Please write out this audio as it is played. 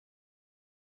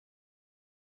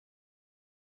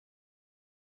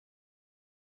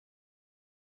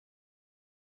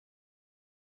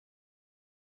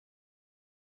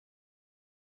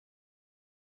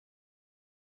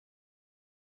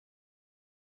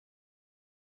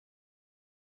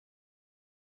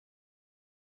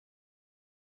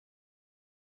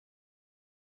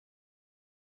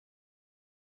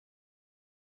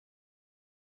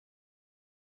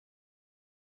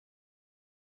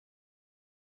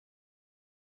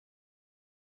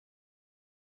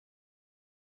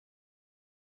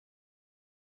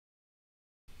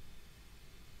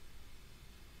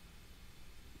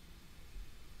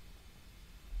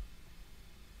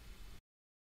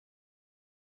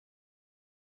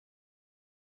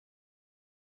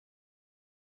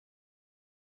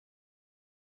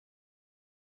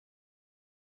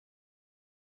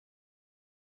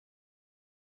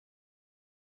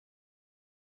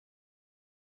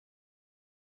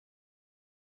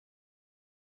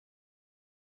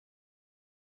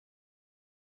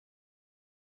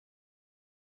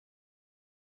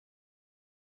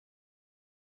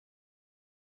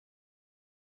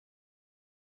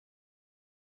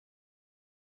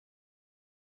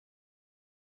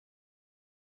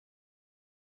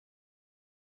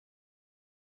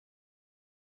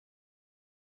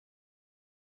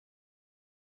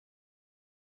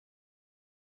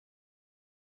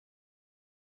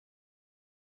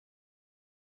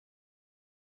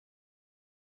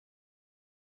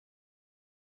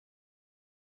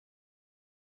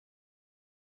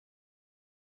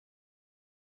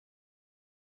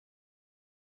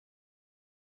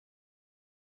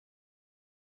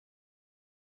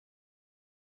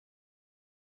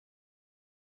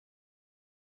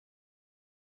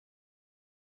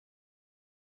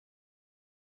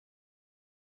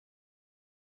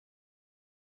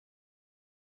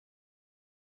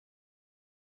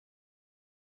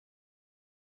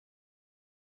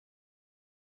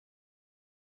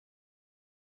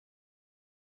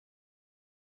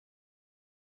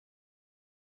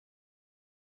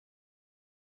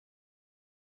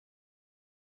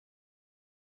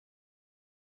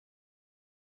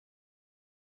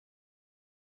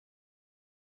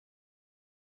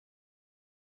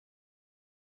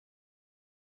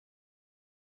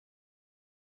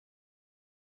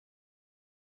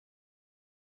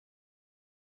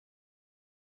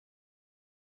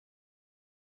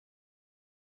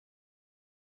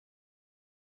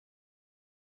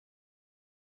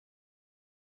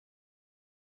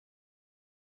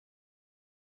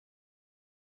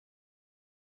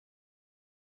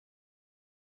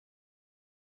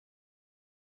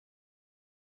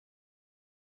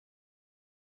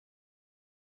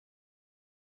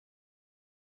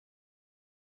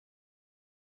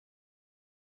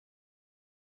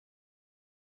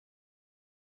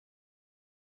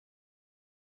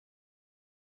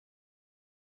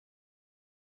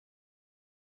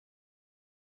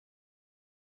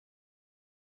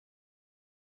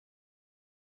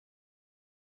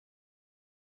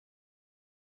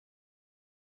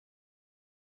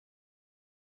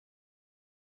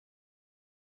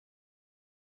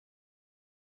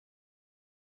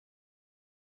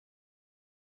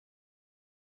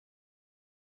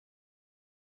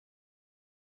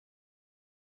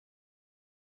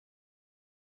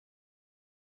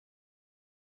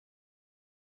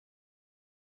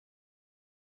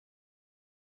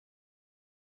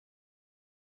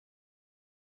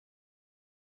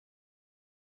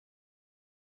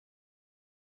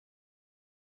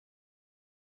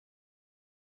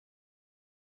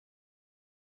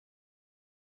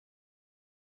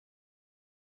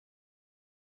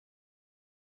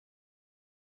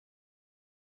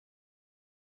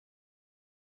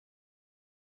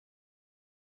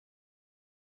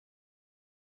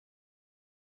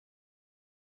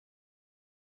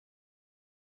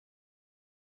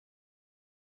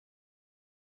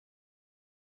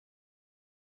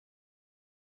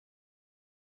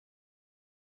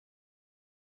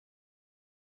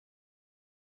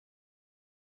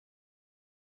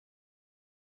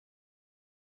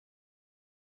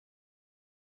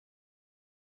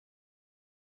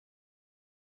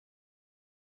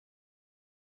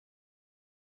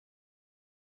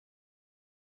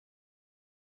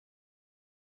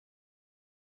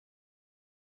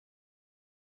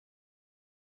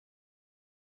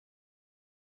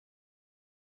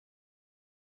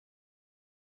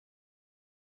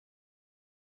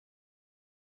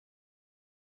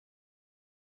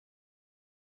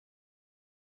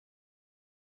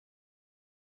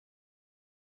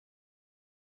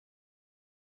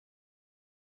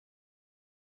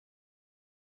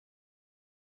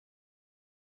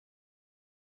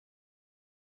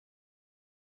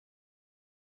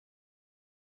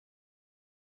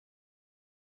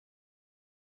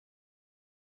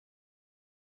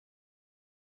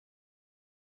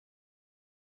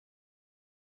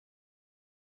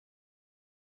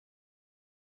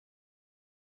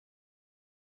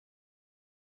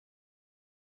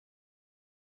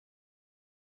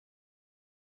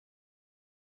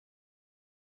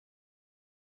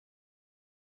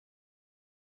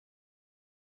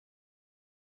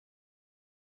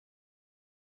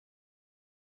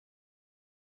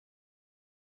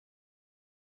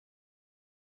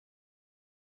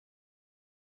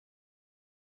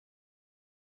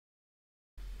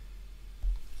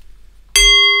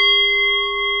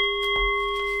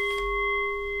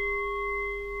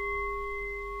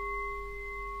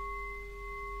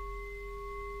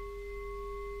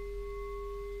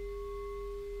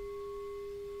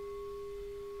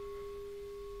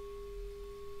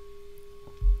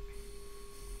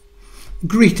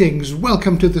Greetings,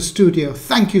 welcome to the studio.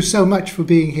 Thank you so much for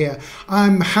being here.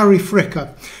 I'm Harry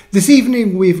Fricker. This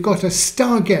evening we've got a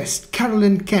star guest,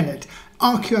 CAROLYN KENNETT,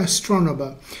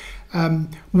 archaeoastronomer.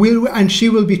 And she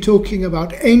will be talking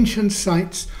about ancient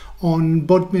sites on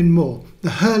Bodmin Moor, the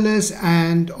Hurlers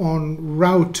and on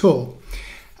Rough Tor.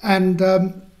 And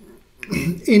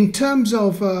in terms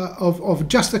of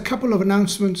just a couple of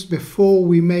announcements before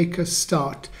we make a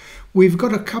start, we've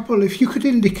got a couple. If you could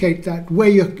indicate that where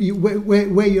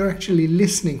you're actually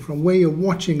listening from, where you're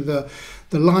watching the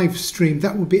live stream,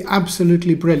 that would be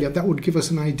absolutely brilliant. That would give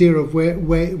us an idea of where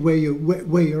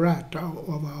you're at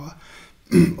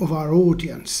of our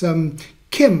audience.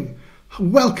 Kim,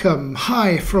 welcome.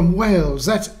 Hi from Wales.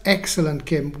 That's excellent,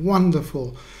 Kim.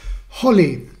 Wonderful.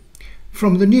 Holly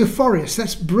from the New Forest.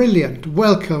 That's brilliant.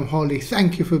 Welcome, Holly.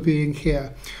 Thank you for being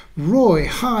here. Roy,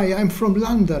 hi, I'm from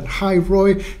London. Hi,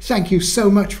 Roy. Thank you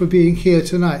so much for being here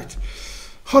tonight.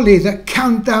 Holly, the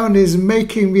countdown is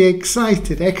making me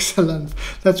excited. Excellent.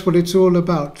 That's what it's all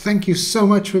about. Thank you so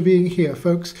much for being here,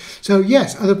 folks. So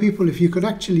yes, other people, if you could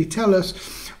actually tell us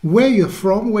where you're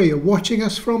from, where you're watching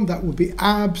us from, that would be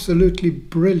absolutely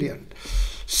brilliant.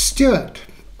 Stuart,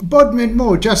 Bodmin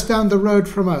Moor, just down the road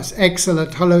from us.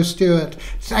 Excellent. Hello, Stuart.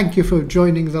 Thank you for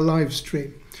joining the live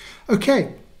stream.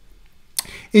 Okay.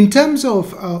 In terms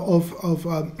of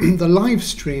the live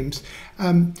streams,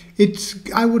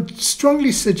 I would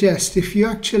strongly suggest, if you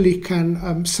actually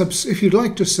can, if you'd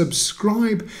like to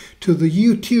subscribe to the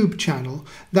YouTube channel,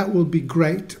 that will be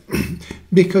great,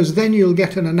 because then you'll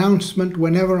get an announcement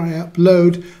whenever I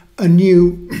upload a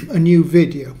new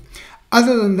video.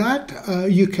 Other than that,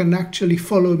 you can actually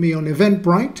follow me on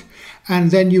Eventbrite,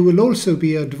 and then you will also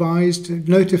be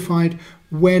notified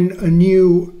when a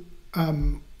new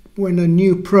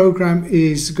program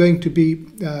is going to be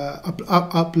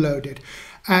uploaded.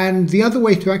 And the other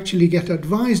way to actually get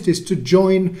advised is to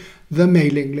join the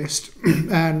mailing list.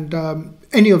 And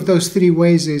any of those three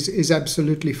ways is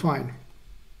absolutely fine.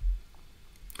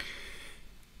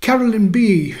 Carolyn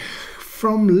B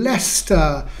from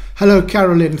Leicester. Hello,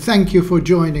 Carolyn. Thank you for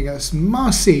joining us.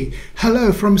 Marcy,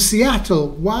 hello from Seattle.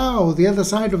 Wow, the other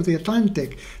side of the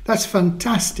Atlantic. That's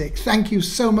fantastic. Thank you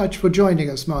so much for joining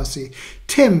us, Marcy.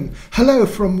 Tim, hello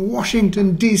from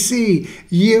Washington, D.C.,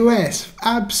 US.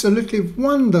 Absolutely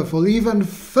wonderful. Even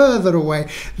further away,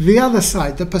 the other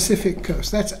side, the Pacific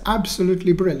coast. That's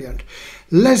absolutely brilliant.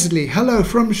 Leslie, hello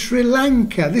from Sri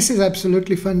Lanka. This is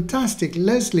absolutely fantastic.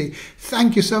 Leslie,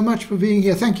 thank you so much for being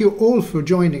here. Thank you all for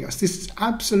joining us. This is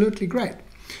absolutely great.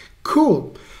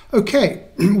 Cool. Okay,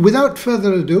 without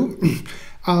further ado,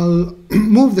 I'll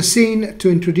move the scene to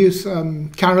introduce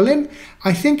CAROLYN.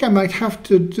 I think I might have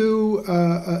to do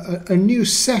a new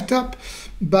setup,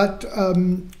 but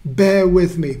bear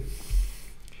with me.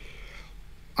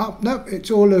 Oh, no,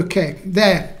 it's all okay.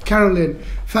 There, CAROLYN,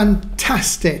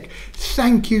 fantastic.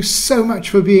 Thank you so much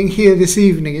for being here this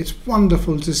evening. It's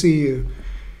wonderful to see you.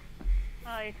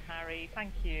 Hi, Harry.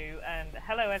 Thank you. And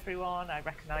hello, everyone. I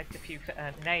recognised a few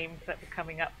names that were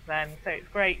coming up then. So it's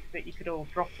great that you could all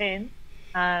drop in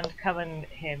and come and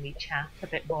hear me chat a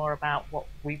bit more about what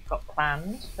we've got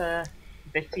planned for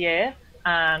this year,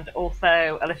 and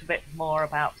also a little bit more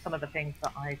about some of the things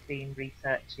that I've been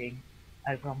researching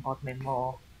over on Bodmin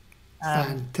Moor.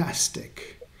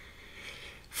 Fantastic,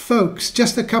 folks.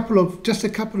 Just a couple of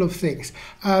things.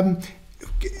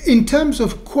 In terms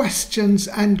of questions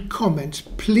and comments,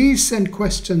 please send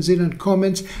questions in and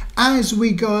comments as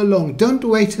we go along. Don't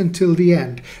wait until the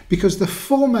end, because the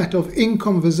format of In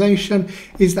Conversation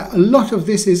is that a lot of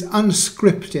this is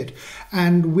unscripted,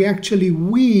 and we actually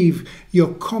weave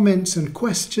your comments and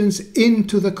questions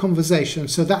into the conversation.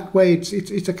 So that way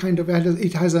it's a kind of,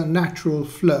 it has a natural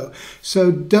flow.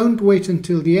 So don't wait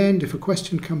until the end. If a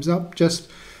question comes up, just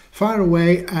fire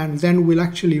away, and then we'll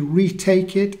actually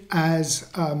retake it as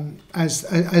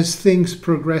things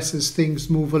progress, as things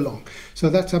move along. So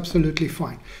that's absolutely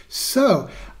fine. So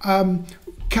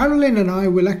CAROLYN and I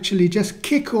will actually just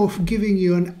kick off giving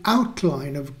you an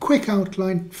outline, a quick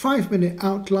outline, 5-minute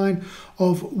outline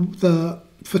of the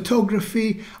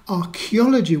photography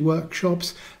archaeology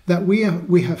workshops that we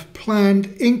have planned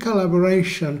in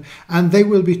collaboration, and they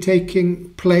will be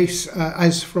taking place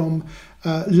as from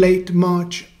late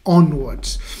March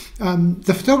onwards.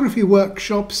 The photography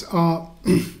workshops are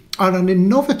an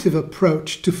innovative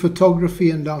approach to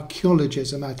photography and archaeology,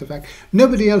 as a matter of fact.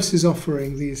 Nobody else is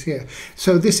offering these here.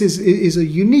 So this is a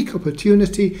unique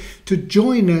opportunity to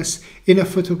join us in a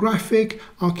photographic,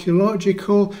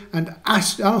 archaeological and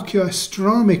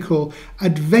archaeoastronomical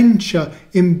adventure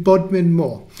in Bodmin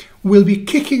Moor. We'll be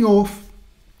kicking off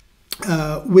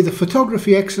with a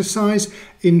photography exercise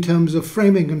in terms of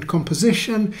framing and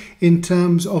composition, in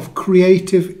terms of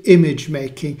creative image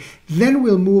making. Then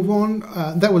we'll move on,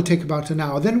 that will take about an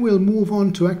hour. Then we'll move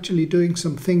on to actually doing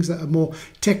some things that are more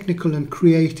technical and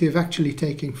creative, actually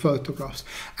taking photographs.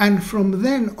 And from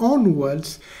then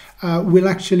onwards, we'll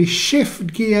actually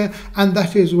shift gear, and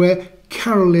that is where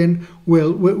Carolyn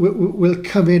will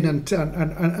come in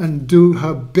and do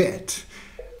her bit.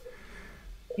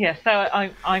 Yeah, so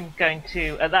I'm going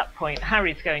to, at that point,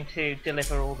 Harry's going to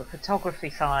deliver all the photography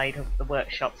side of the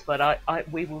workshops, but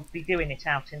we will be doing it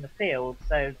out in the field.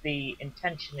 So the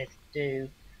intention is to do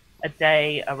a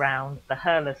day around the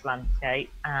Hurlers landscape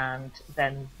and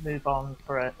then move on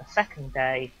for a second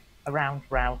day around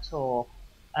Rough Tor.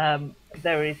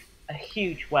 There is a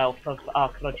huge wealth of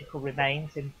archaeological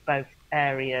remains in both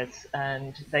areas,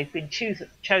 and they've been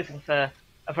chosen for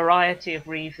a variety of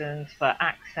reasons, for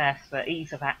access, for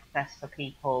ease of access for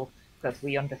people, because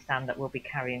we understand that we'll be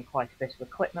carrying quite a bit of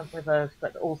equipment with us,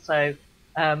 but also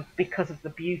because of the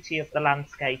beauty of the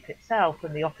landscape itself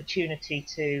and the opportunity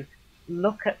to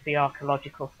look at the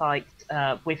archaeological sites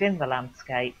within the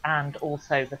landscape and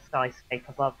also the skyscape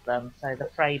above them, so the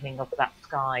framing of that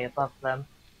sky above them.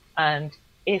 And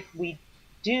if we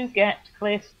do get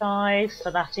clear skies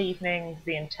for that evening,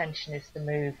 the intention is to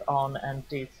move on and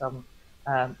do some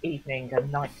evening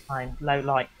and nighttime low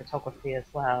light photography as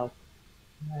well.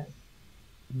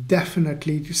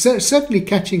 Definitely, certainly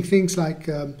catching things like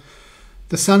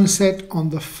the sunset on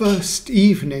the first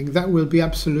evening, that will be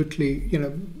absolutely,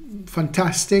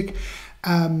 fantastic.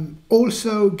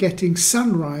 Also getting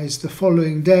sunrise the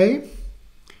following day,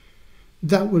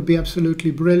 that would be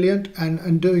absolutely brilliant,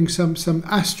 and doing some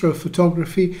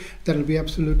astrophotography, that'll be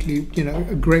absolutely,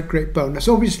 a great bonus.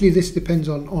 Obviously this depends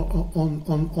on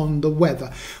the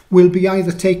weather. We'll be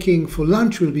either taking for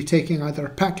lunch, we'll be taking either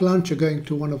a packed lunch or going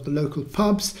to one of the local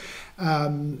pubs.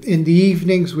 In the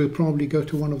evenings we'll probably go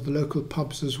to one of the local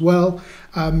pubs as well.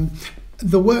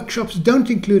 The workshops don't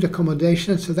include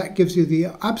accommodation, so that gives you the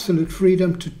absolute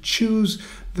freedom to choose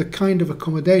the kind of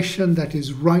accommodation that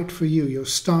is right for you, your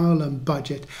style and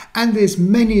budget. And there's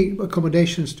many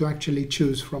accommodations to actually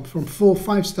choose from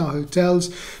 4-5-star hotels,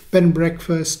 bed and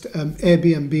breakfast,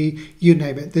 Airbnb, you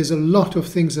name it. There's a lot of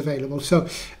things available. So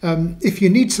if you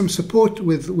need some support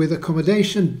with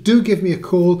accommodation, do give me a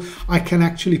call. I can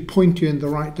actually point you in the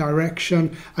right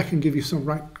direction. I can give you some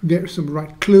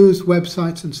right clues,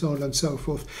 websites, and so on and so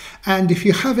forth. And if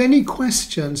you have any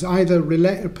questions, either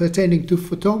pertaining to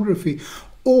photography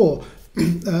or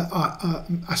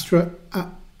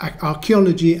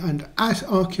archaeology and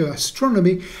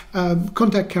archaeoastronomy,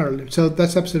 contact Carolyn. So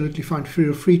that's absolutely fine.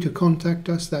 Feel free to contact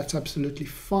us. That's absolutely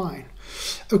fine.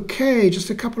 Okay, just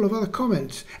a couple of other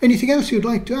comments. Anything else you'd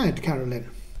like to add, Carolyn?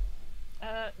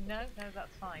 No,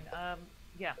 that's fine.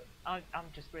 Yeah, I'm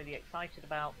just really excited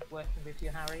about working with you,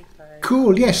 Harry. So.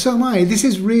 Cool. Yes, so am I. This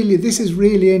is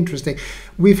really interesting.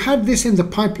 We've had this in the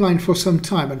pipeline for some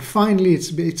time, and finally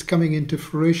it's coming into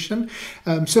fruition.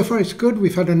 So far it's good.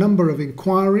 We've had a number of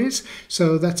inquiries,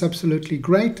 so that's absolutely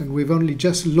great, and we've only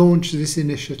just launched this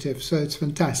initiative, so it's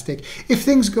fantastic. If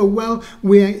things go well,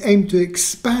 we aim to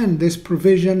expand this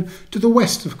provision to the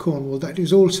west of Cornwall. That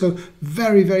is also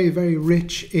very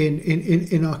rich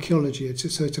in archaeology.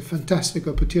 So it's a fantastic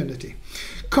opportunity.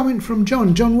 Comment from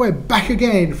John Webb, back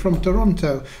again from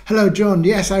Toronto. Hello, John.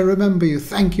 Yes, I remember you.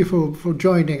 Thank you for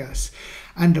joining us.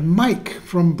 And Mike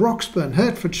from Broxburn,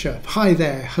 Hertfordshire. Hi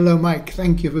there. Hello, Mike.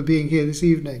 Thank you for being here this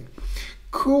evening.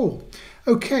 Cool.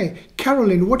 Okay,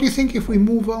 Carolyn, what do you think if we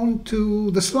move on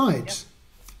to the slides?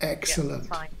 Yep. Excellent.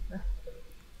 Yep,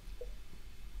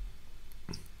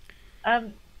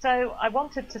 fine. So I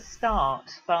wanted to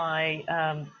start by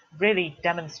really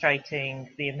demonstrating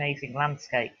the amazing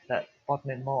landscape that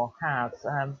Bodmin Moor has.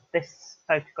 This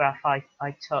photograph I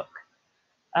took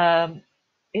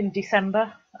in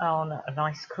December on a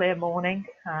nice clear morning,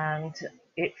 and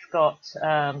it's got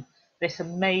this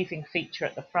amazing feature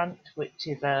at the front, which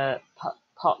is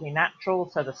partly natural.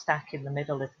 So the stack in the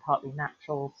middle is a partly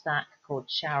natural stack called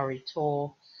Showery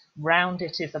Tor. Round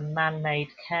it is a man-made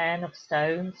cairn of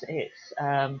stones. It's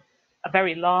a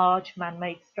very large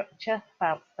man-made structure,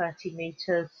 about 30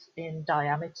 metres in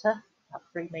diameter, about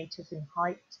 3 metres in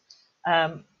height.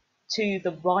 To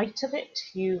the right of it,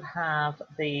 you have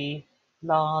the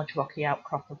large rocky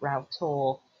outcrop of Rough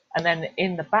Tor. And then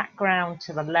in the background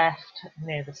to the left,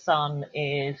 near the sun,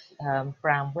 is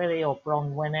Brown Willy or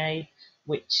Bronwynne,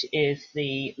 which is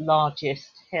the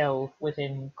largest hill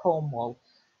within Cornwall.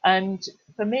 And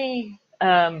for me,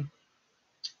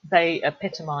 they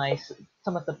epitomise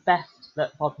some of the best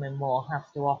that Bodmin Moor has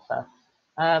to offer.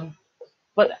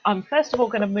 But I'm first of all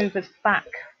going to move us back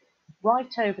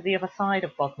right over the other side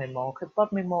of Bodmin Moor, because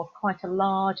Bodmin Moor is quite a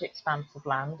large expanse of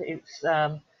land. It's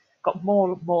got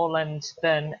more moorland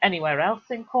than anywhere else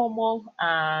in Cornwall,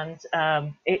 and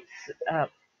it's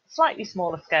slightly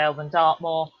smaller scale than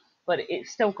Dartmoor, but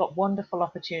it's still got wonderful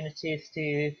opportunities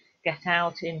to get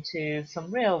out into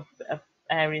some real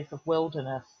areas of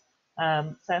wilderness.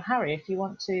 So Harry, if you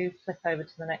want to flip over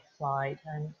to the next slide,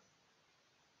 and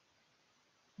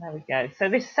there we go. So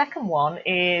this second one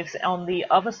is on the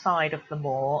other side of the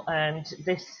moor, and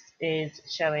this is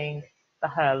showing the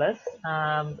Hurlers.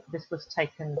 This was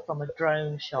taken from a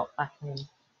drone shot back in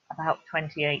about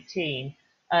 2018,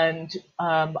 and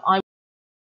I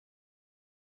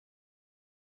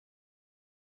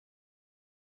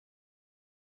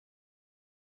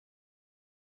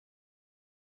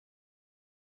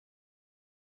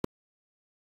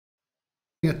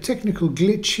A technical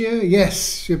glitch here.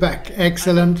 Yes, you're back.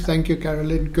 Excellent. Thank you,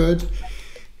 Carolyn. Good.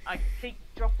 I keep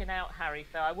dropping out, Harry,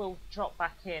 so I will drop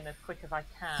back in as quick as I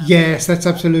can. Yes, that's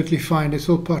absolutely fine. It's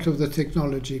all part of the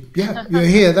technology. Yeah, you're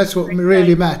here. That's what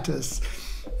really matters.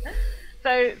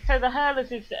 So the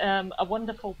Hurlers is a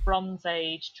wonderful Bronze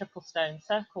Age triple stone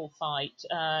circle site,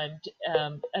 and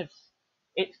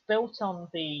it's built on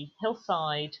the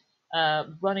hillside,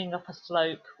 running up a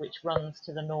slope which runs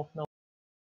to the north-north.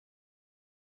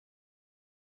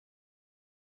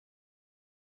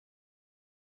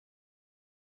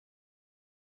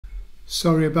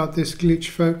 Sorry about this glitch,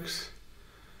 folks.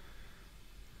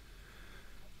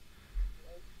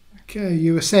 Okay,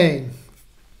 you were saying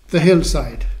the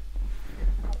hillside.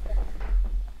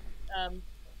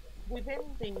 Within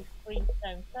the three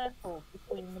stone circles,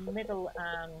 between the middle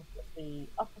and the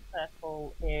upper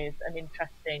circle, is an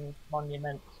interesting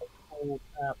monument called,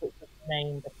 which is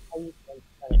named the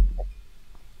Pavement.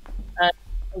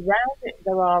 Around it,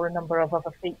 there are a number of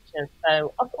other features.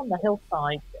 So up on the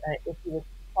hillside, if you were to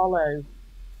follow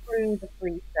through the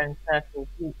three stone circles,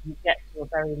 you get to a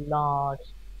very large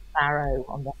barrow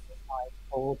on the hillside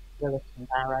called Willerton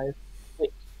Barrow,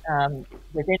 which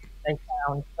within they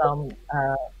found some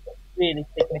really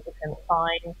significant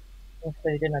finds,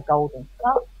 including a golden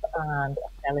cup and a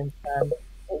skeleton.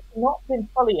 It's not been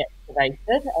fully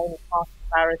excavated, only part of the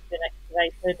barrow has been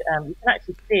excavated. You can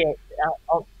actually see it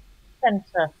on the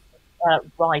centre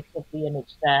right of the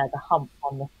image there, the hump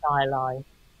on the skyline.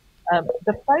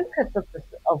 The focus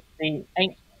of the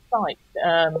ancient site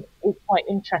is quite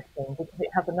interesting because it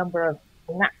has a number of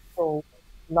natural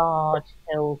large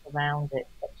hills around it,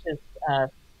 such as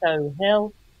Stowe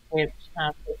Hill, which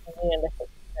has this Neolithic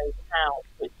stone house,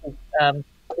 which is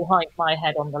behind my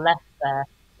head on the left there.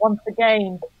 Once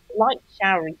again, like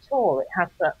Showery Tor, it has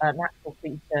a natural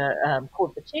feature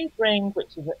called the cheese ring,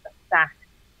 which is a stack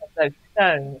of those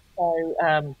stones.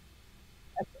 So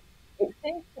it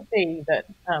seems to be that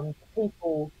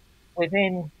people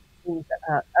within these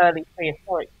early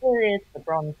prehistoric periods, the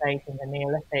Bronze Age and the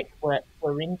Neolithic,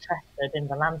 were interested in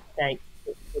the landscape,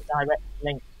 which were directly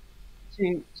linked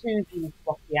to these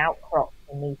rocky outcrops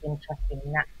and these interesting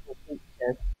natural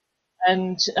features.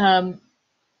 And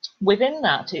within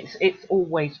that, it's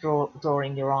always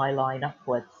drawing your eye line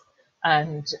upwards.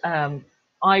 And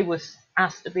I was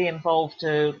asked to be involved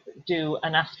to do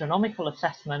an astronomical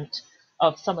assessment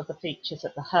of some of the features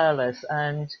at the Hurlers,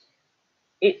 and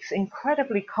it's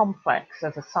incredibly complex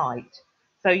as a site.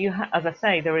 So as I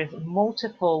say, there is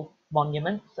multiple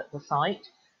monuments at the site,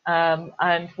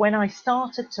 and when I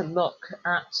started to look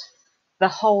at the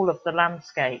whole of the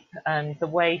landscape and the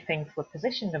way things were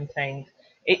positioned and things,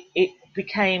 it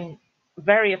became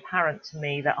very apparent to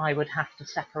me that I would have to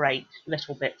separate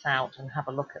little bits out and have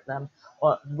a look at them,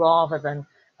 or rather than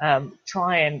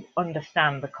try and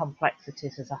understand the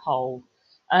complexities as a whole.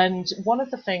 And one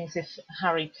of the things, if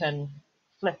Harry can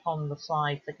flip on the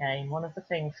slides again, one of the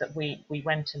things that we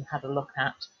went and had a look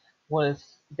at was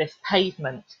this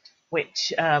pavement,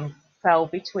 which fell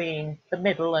between the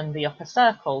middle and the upper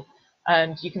circle.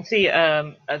 And you can see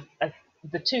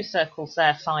the two circles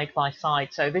there side by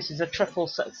side. So this is a triple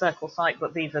circle site,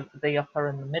 but these are the upper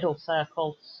and the middle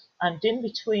circle. And in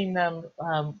between them,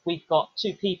 we've got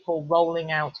two people rolling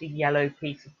out a yellow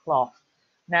piece of cloth.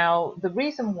 Now, the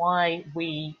reason why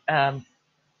we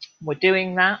were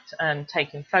doing that and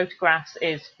taking photographs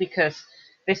is because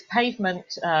this pavement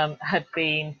had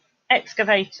been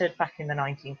excavated back in the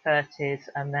 1930s,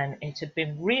 and then it had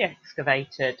been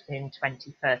re-excavated in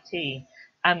 2013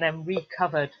 and then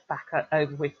recovered back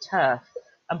over with turf.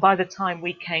 And by the time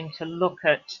we came to look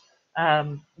at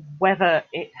whether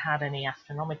it had any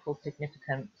astronomical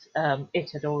significance,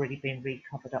 it had already been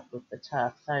recovered up with the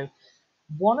turf. So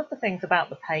one of the things about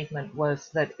the pavement was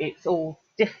that it's all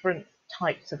different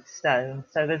types of stone.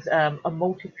 So there's a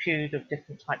multitude of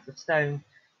different types of stone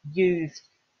used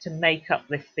to make up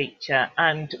this feature,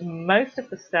 and most of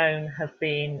the stone have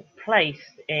been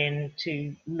placed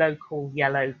into local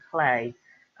yellow clay,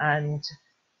 and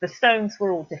the stones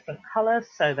were all different colours.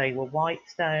 So they were white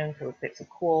stones, there were bits of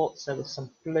quartz, there was some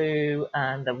blue,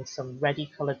 and there was some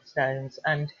reddy coloured stones,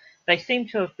 and they seem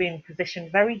to have been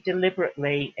positioned very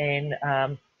deliberately in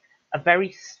a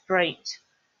very straight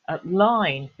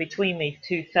line between these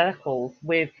two circles,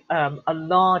 with a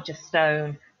larger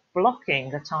stone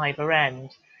blocking at either end.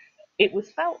 It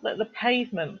was felt that the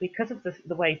pavement, because of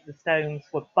the way the stones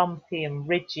were bumpy and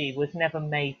ridgy, was never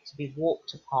made to be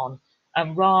walked upon,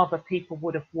 and rather people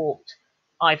would have walked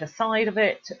either side of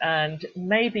it, and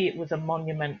maybe it was a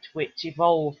monument which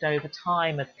evolved over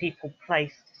time as people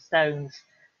placed stones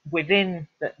within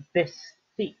this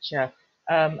feature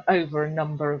over a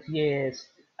number of years.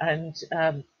 And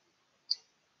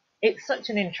it's such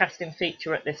an interesting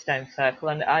feature at this stone circle,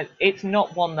 and it's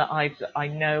not one that I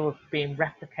know of being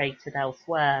replicated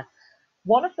elsewhere.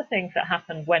 One of the things that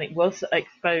happened when it was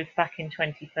exposed back in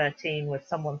 2013 was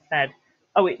someone said,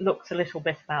 oh, it looks a little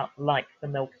bit like the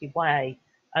Milky Way,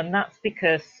 and that's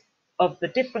because of the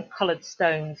different coloured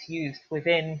stones used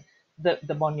within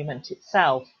the monument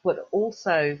itself, but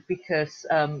also because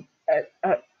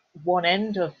at one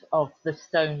end of the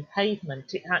stone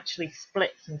pavement it actually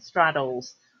splits and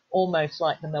straddles, almost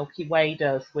like the Milky Way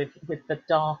does, with the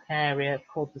dark area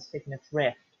called the Cygnus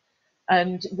Rift.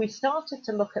 And we started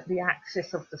to look at the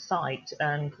axis of the site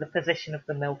and the position of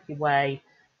the Milky Way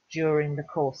during the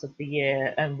course of the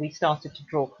year, and we started to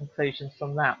draw conclusions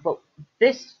from that. But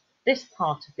this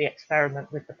part of the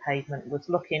experiment with the pavement was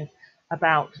looking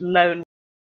about low.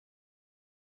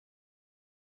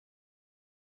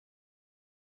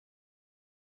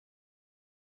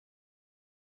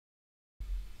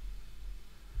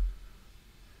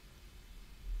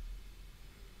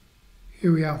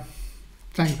 Here we are.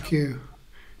 Thank you.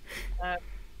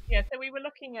 Yeah, so we were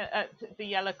looking at the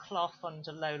yellow cloth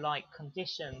under low light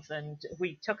conditions, and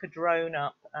we took a drone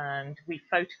up and we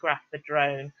photographed the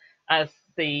drone as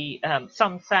the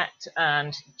sunset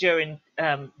and during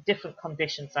different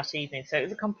conditions that evening. So it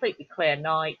was a completely clear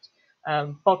night.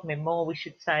 Bodmin Moor, we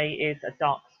should say, is a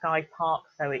dark sky park,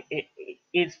 so it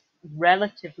is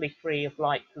relatively free of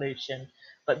light pollution.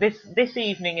 But this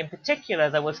evening in particular,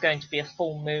 there was going to be a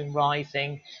full moon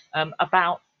rising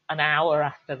about an hour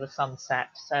after the sunset.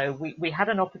 So we had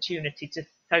an opportunity to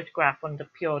photograph under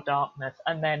pure darkness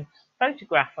and then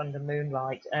photograph under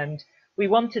moonlight. And we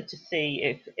wanted to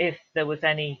see if there was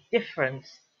any difference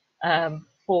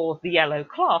for the yellow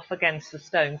cloth against the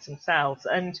stones themselves.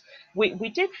 And we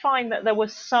did find that there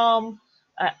was some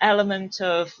element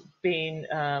of being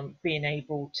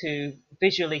able to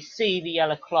visually see the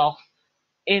yellow cloth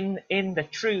in the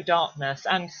true darkness.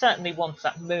 And certainly once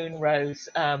that moon rose,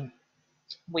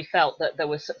 we felt that there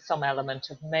was some element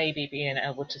of maybe being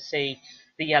able to see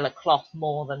the yellow cloth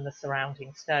more than the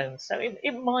surrounding stones. So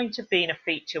it might have been a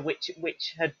feature which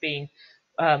had been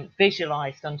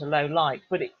visualized under low light,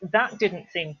 but that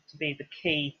didn't seem to be the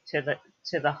key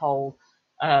to the whole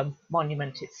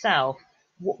monument itself.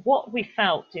 What we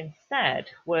felt instead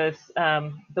was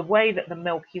the way that the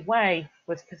Milky Way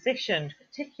was positioned,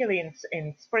 particularly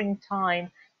in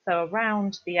springtime, so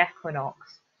around the equinox,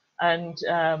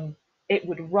 and it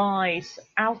would rise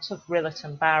out of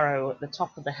Rillerton Barrow at the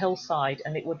top of the hillside,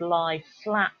 and it would lie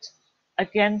flat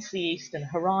against the eastern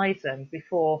horizon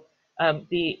before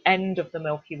the end of the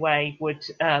Milky Way would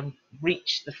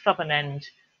reach the southern end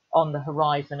on the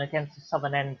horizon against the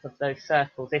southern ends of those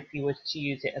circles, if you were to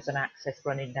use it as an axis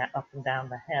running up and down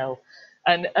the hill.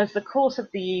 And as the course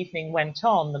of the evening went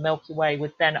on, the Milky Way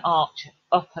would then arch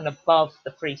up and above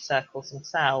the three circles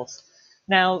themselves.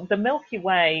 Now, the Milky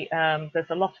Way, there's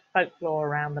a lot of folklore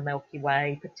around the Milky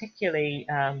Way, particularly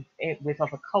with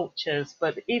other cultures,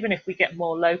 but even if we get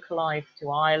more localized to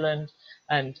Ireland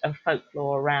and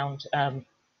folklore around the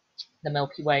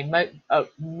Milky Way,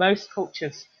 most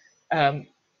cultures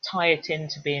tie it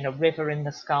into being a river in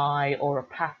the sky or a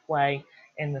pathway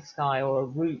in the sky or a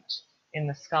route in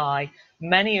the sky.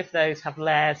 Many of those have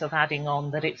layers of adding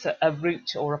on that it's a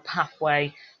route or a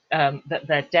pathway that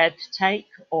their dead take,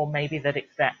 or maybe that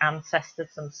it's their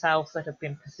ancestors themselves that have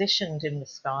been positioned in the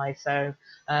sky. So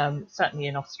certainly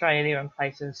in Australia and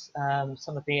places,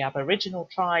 some of the Aboriginal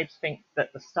tribes think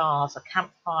that the stars are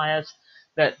campfires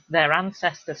that their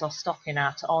ancestors are stopping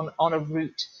at on a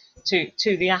route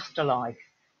to the afterlife.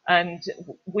 And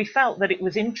we felt that it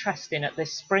was interesting at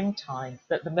this springtime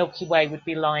that the Milky Way would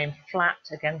be lying flat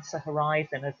against the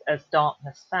horizon as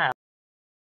darkness fell.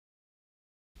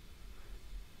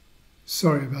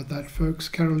 Sorry about that, folks.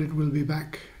 Carolyn will be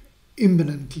back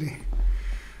imminently.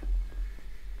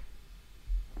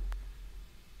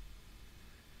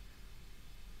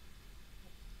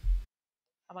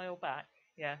 Am I all back?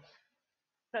 Yes.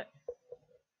 So,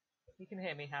 you can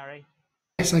hear me, Harry?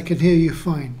 Yes, I can hear you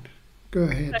fine. Go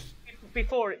ahead. So,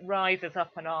 before it rises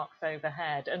up and arcs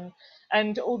overhead,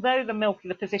 and although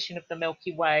the position of the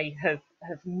Milky Way has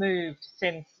moved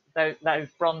since those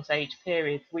Bronze Age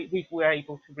periods, we were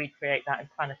able to recreate that in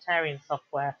planetarian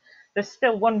software. There's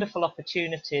still wonderful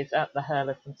opportunities at the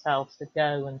Hurlers themselves to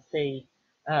go and see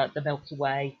the Milky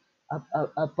Way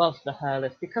above the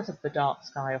Hurlers because of the dark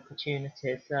sky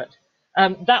opportunities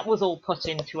that was all put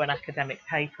into an academic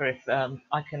paper. If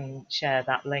I can share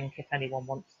that link if anyone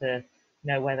wants to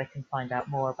know where they can find out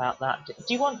more about that.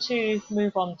 Do you want to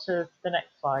move on to the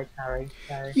next slide, Harry?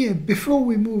 So. Yeah, before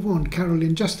we move on,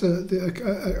 Carolyn, just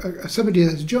somebody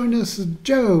that's joined us,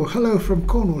 Joe. Hello from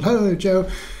Cornwall. Hello, Joe.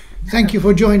 Thank you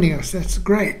for joining us. That's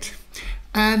great.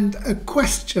 And a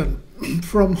question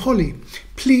from Holly.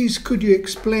 Please, could you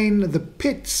explain the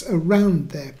pits around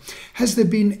there? Has there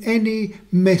been any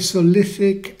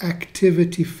Mesolithic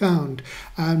activity found?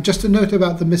 Just a note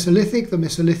about the Mesolithic. The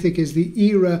Mesolithic is the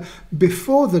era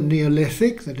before the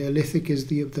Neolithic. The Neolithic is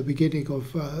the beginning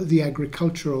of the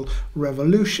agricultural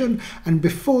revolution. And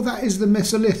before that is the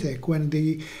Mesolithic, when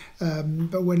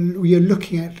you're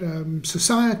looking at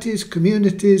societies,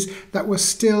 communities that were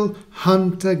still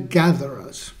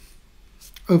hunter-gatherers.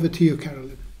 Over to you,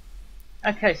 Carolyn.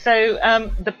 Okay, so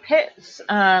the pits,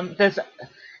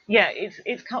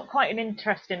 it's quite an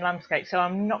interesting landscape. So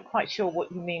I'm not quite sure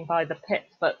what you mean by the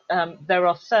pits, but there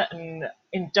are certain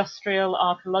industrial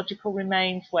archaeological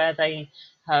remains where they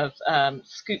have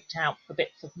scooped out for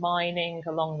bits of mining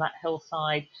along that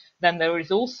hillside. Then there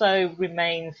is also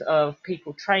remains of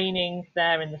people training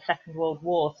there in the Second World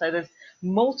War. So there's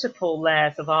multiple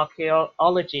layers of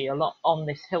archaeology a lot on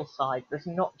this hillside. There's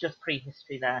not just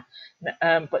prehistory there.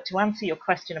 But to answer your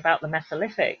question about the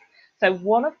Mesolithic, so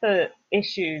one of the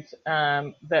issues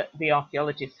that the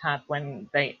archaeologists had when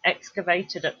they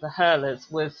excavated at the Hurlers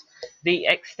was the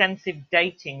extensive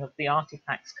dating of the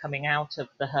artifacts coming out of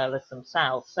the Hurlers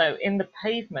themselves. So in the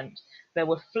pavement, there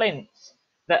were flints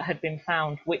that had been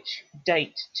found which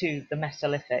date to the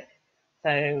Mesolithic,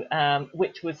 so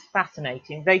which was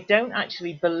fascinating. They don't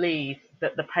actually believe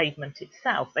that the pavement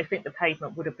itself, they think the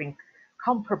pavement would have been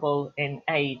comparable in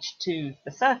age to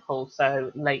the circle,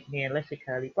 so late Neolithic,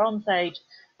 early Bronze Age,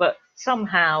 but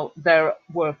somehow there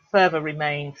were further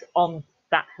remains on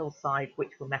that hillside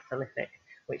which were Mesolithic,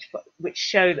 which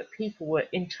show that people were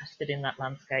interested in that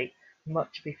landscape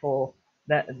much before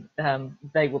that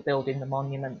they were building the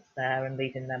monuments there and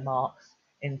leaving their marks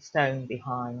in stone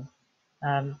behind.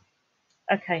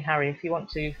 Okay, Harry, if you want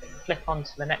to flip on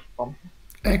to the next one.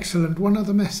 Excellent. One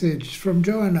other message from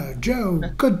Joanna. Joe,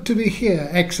 good to be here.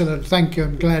 Excellent. Thank you.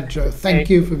 I'm glad, Joe.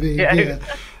 Thank you for being here.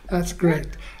 That's great.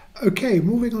 Okay,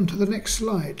 moving on to the next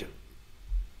slide.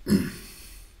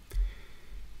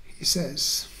 He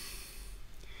says,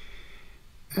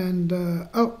 and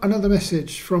another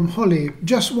message from Holly.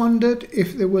 Just wondered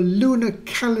if there were lunar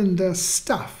calendar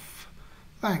stuff.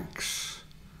 Thanks.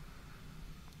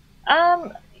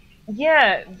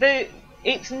 Yeah,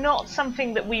 it's not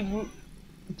something that we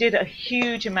did a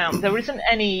huge amount. There isn't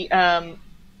any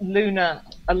lunar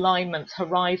alignments,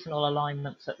 horizontal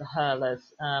alignments at the Hurlers.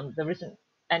 There isn't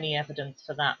any evidence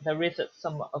for that. There is at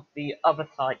some of the other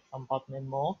sites on Bodmin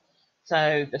Moor.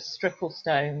 So the Stripple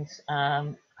Stones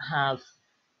has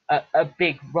a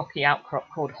big rocky outcrop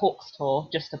called Rough Tor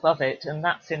just above it, and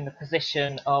that's in the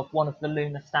position of one of the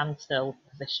lunar standstill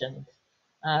positions,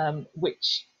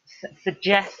 which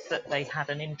suggests that they had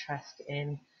an interest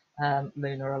in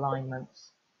lunar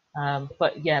alignments.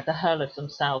 But yeah, the Hurlers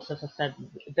themselves, as I said,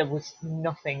 there was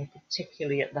nothing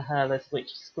particularly at the Hurlers which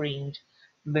screamed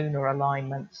lunar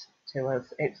alignments to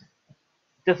us. It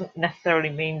doesn't necessarily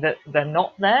mean that they're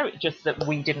not there, it's just that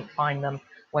we didn't find them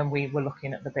when we were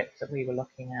looking at the bits that we were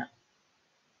looking at.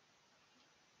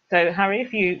 So Harry,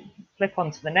 if you flip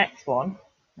on to the next one.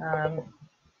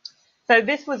 So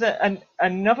this was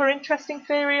another interesting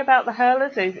theory about the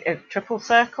Hurlers, is triple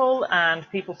circle, and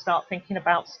people start thinking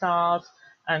about stars,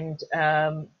 and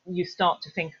you start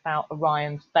to think about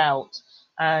Orion's belt.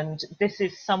 And this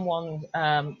is someone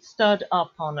stood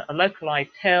up on a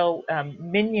localized hill.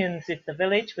 Minions is the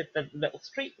village with the little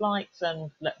street lights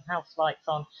and little house lights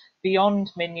on.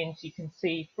 Beyond Minions, you can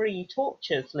see 3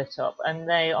 torches lit up, and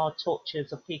they are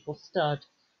torches of people stood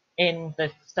in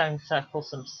the stone circles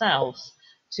themselves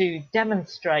to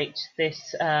demonstrate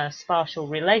this spatial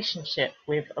relationship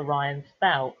with Orion's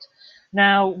belt.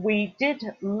 Now, we did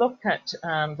look at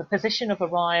the position of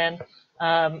Orion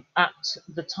at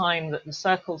the time that the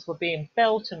circles were being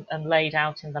built and laid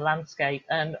out in the landscape,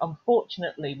 and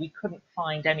unfortunately we couldn't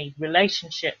find any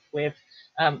relationship with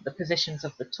the positions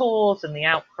of the Tors and the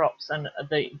outcrops and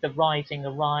the rising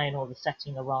Orion or the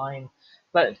setting Orion.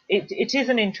 But it is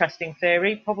an interesting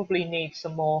theory, probably needs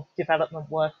some more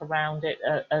development work around it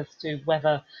as to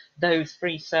whether those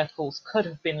three circles could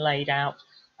have been laid out.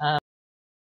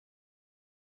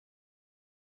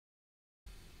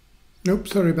 Nope,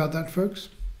 sorry about that, folks.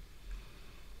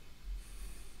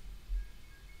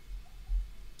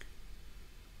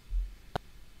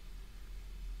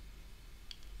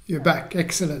 You're back,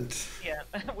 excellent. Yeah,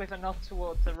 with a nod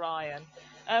towards Orion.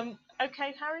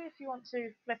 Okay, Harry, if you want to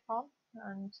flip on.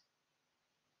 And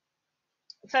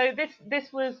so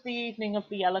this was the evening of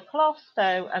the yellow cloth,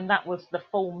 and that was the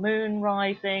full moon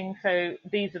rising. So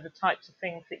these are the types of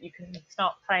things that you can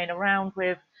start playing around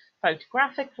with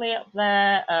photographically up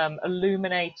there,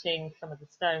 illuminating some of the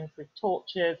stones with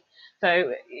torches.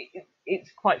 So it's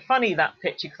quite funny, that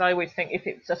picture, because I always think if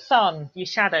it's a sun, your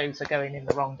shadows are going in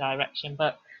the wrong direction.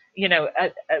 But you know,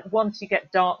 once you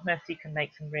get darkness, you can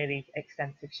make some really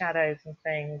extensive shadows and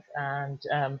things, and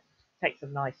take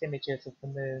some nice images of the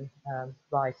moon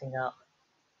rising up.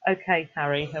 Okay,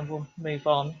 Harry, and we'll move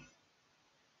on.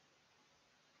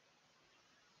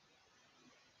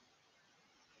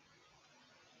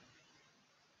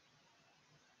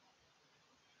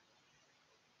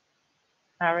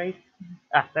 Harry?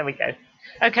 Ah, there we go.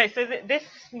 Okay, so this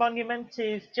monument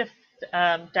is just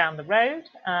down the road.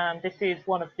 This is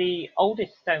one of the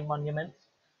oldest stone monuments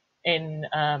in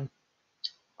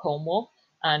Cornwall,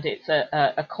 and it's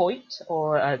a quoit,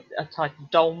 or a type of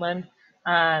dolmen.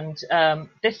 And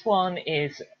this one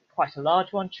is quite a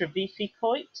large one, Trevisi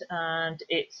quoit, and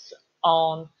it's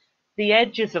on the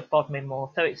edges of Bodmin Moor,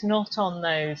 so it's not on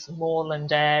those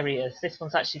moorland areas. This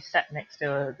one's actually set next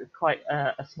to quite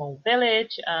a small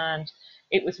village, and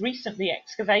it was recently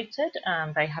excavated,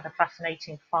 and they had a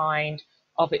fascinating find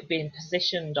of it being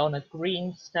positioned on a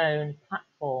greenstone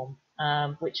platform,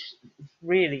 which is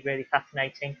really, really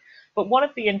fascinating. But one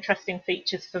of the interesting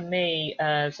features for me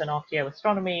as an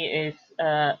archaeoastronomy is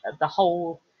the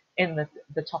hole in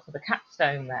the top of the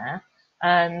capstone there.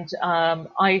 And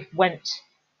I went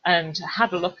and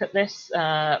had a look at this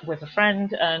with a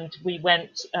friend, and we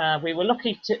were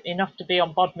lucky enough to be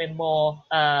on Bodmin Moor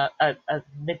a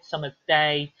midsummer's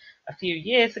day a few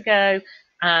years ago,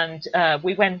 and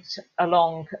we went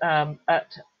along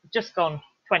at just gone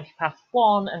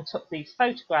 1:20 and took these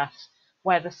photographs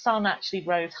where the sun actually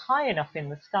rose high enough in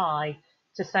the sky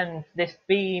to send this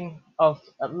beam of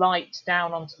light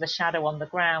down onto the shadow on the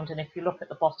ground. And if you look at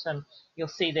the bottom, you'll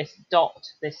see this dot,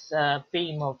 this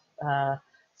beam of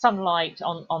sunlight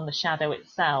on the shadow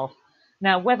itself.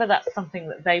 Now, whether that's something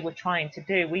that they were trying to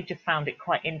do, we just found it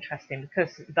quite interesting,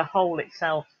 because the hole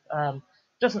itself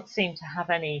doesn't seem to have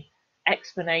any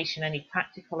explanation, any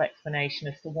practical explanation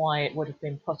as to why it would have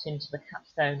been put into the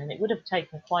capstone, and it would have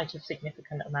taken quite a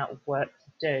significant amount of work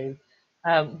to do.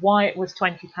 Why it was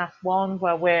 1:20,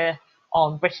 well, we're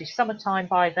on British summertime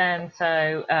by then,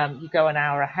 so you go an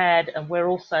hour ahead, and we're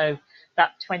also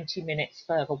that 20 minutes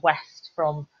further west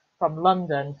from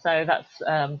London, so that's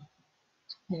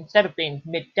instead of being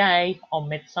midday on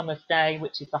Midsummer's Day,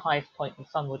 which is the highest point the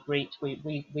sun would reach, we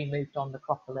moved on the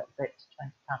clock a little bit to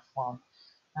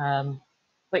 1:20.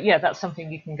 But yeah, that's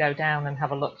something you can go down and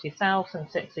have a look yourself and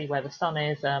see where the sun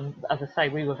is. As I say,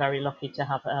 we were very lucky to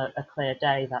have a clear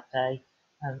day that day,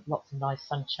 and lots of nice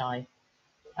sunshine.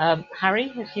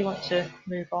 Harry, if you want to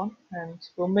move on, and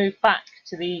we'll move back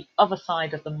to the other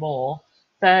side of the moor.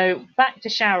 So back to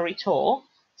Showery Tor.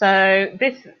 So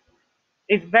this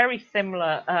is very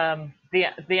similar.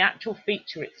 The actual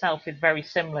feature itself is very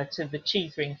similar to the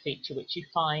cheese ring feature, which you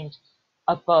find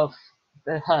above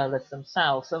the hurlers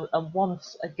themselves. And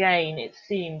once again, it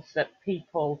seems that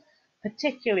people,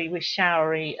 particularly with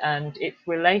Showery and its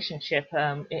relationship,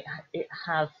 it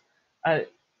has a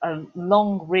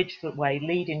long ridgeway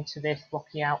leading to this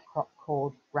rocky outcrop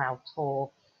called Rough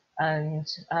Tor. And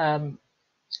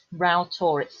Rough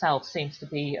Tor itself seems to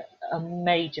be a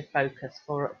major focus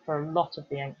for a lot of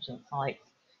the ancient sites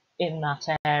in that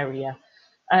area.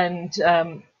 And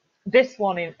this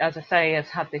one, as I say, has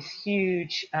had this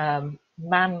huge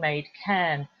man-made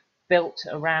cairn built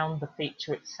around the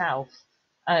feature itself.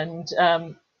 And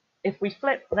if we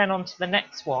flip then onto the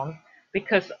next one,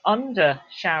 because under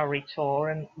Showery Tor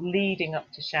and leading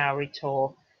up to Showery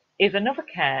Tor is another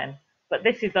cairn, but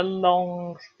this is a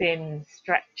long, thin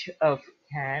stretch of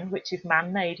cairn, which is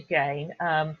man-made again.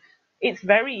 it's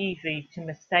very easy to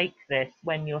mistake this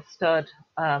when you're stood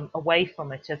away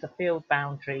from it as a field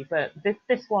boundary, but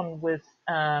this one was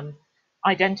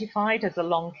identified as a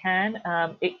long cairn.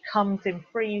 It comes in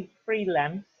three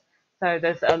lengths. So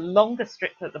there's a longer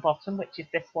strip at the bottom, which is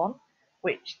this one,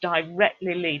 which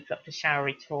directly leads up to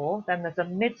Showery Tor. Then there's a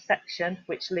mid-section,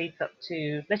 which leads up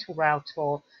to Little Rough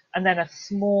Tor, and then a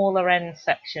smaller end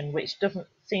section, which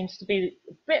seems to be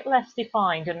a bit less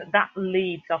defined, and that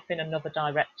leads off in another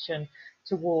direction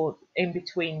toward in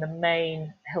between the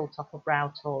main hilltop of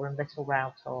Rough Tor and Little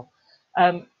Rough Tor.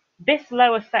 This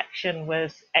lower section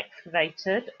was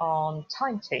excavated on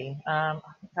Time Team, I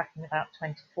think back in about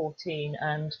 2014,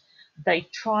 and they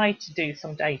tried to do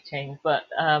some dating, but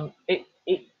it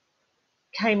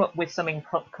came up with some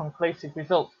inconclusive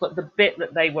results. But the bit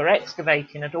that they were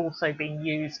excavating had also been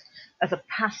used as a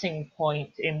passing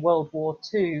point in World War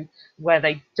II, where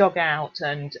they dug out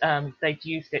and they'd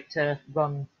used it to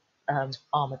run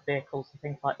armoured vehicles and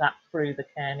things like that through the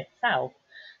cairn itself.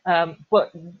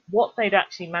 But what they'd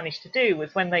actually managed to do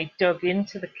was, when they dug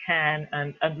into the cairn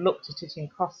and looked at it in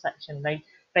cross-section,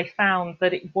 they found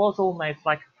that it was almost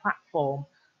like a platform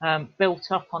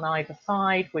built up on either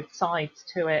side with sides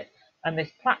to it, and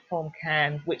this platform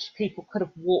cairn which people could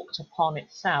have walked upon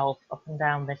itself up and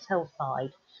down this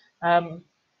hillside.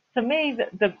 For me,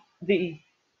 the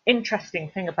interesting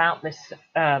thing about this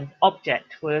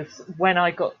object was when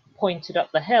I got pointed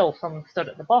up the hill from stood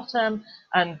at the bottom,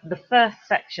 and the first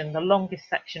section, the longest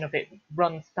section of it,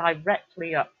 runs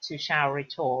directly up to Showery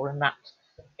Tor and that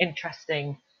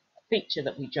interesting feature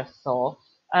that we just saw.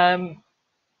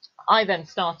 I then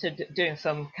started doing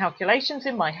some calculations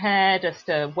in my head as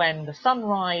to when the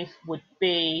sunrise would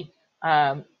be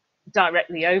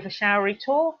directly over Showery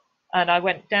Tor, and I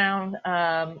went down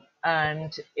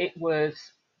and it was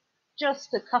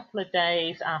just a couple of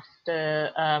days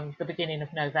after the beginning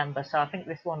of November. So I think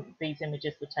these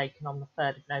images were taken on the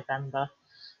 3rd of November.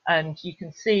 And you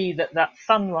can see that that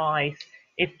sunrise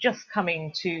is just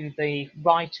coming to the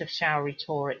right of Showery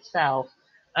Tor itself.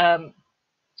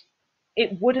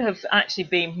 It would have actually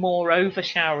been more over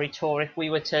Showery Tor if we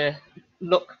were to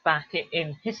look back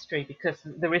in history, because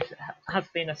there has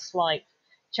been a slight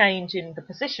change in the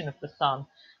position of the sun.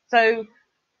 So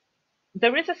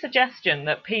there is a suggestion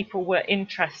that people were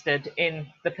interested in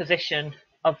the position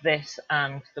of this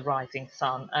and the rising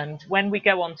sun. And when we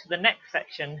go on to the next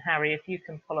section, Harry, if you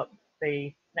can pull up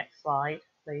the next slide,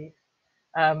 please.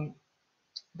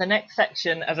 The next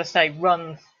section, as I say,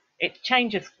 it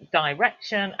changes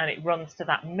direction and it runs to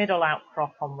that middle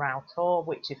outcrop on Rough Tor,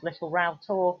 which is Little Rough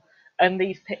Tor. And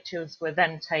these pictures were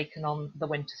then taken on the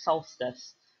winter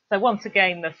solstice. So once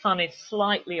again, the sun is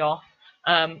slightly off,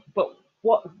 but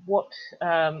what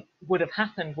would have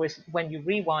happened was, when you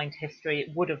rewind history,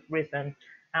 it would have risen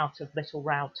out of Little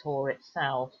Rough Tor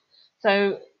itself.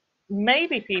 So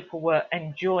maybe people were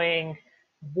enjoying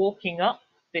walking up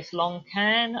this long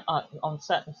cairn on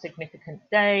certain significant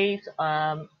days.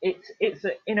 It's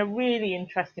in a really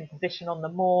interesting position on the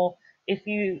moor. If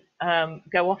you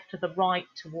go off to the right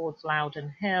towards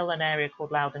Loudon Hill, an area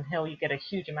called Loudon Hill, you get a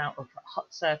huge amount of hut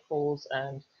circles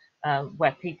and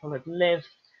where people have lived.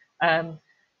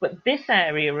 But this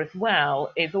area as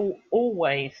well is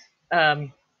always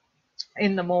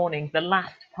in the morning the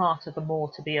last part of the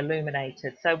moor to be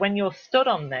illuminated. So when you're stood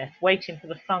on this waiting for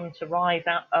the sun to rise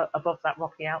out above that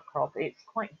rocky outcrop, it's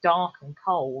quite dark and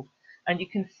cold, and you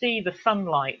can see the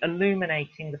sunlight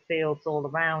illuminating the fields all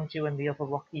around you and the other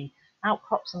rocky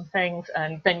outcrops and things,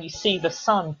 and then you see the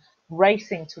sun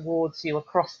racing towards you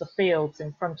across the fields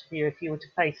in front of you if you were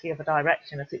to face the other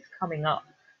direction as it's coming up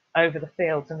over the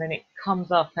fields, and then it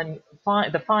comes up, and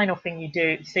the final thing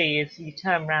you see is you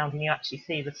turn around and you actually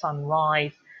see the sun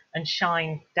rise and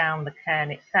shine down the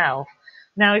cairn itself.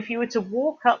 Now, if you were to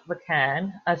walk up the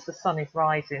cairn as the sun is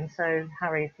rising, so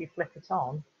Harry, if you flip it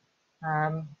on,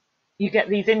 you get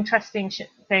these interesting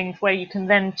things where you can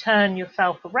then turn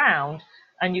yourself around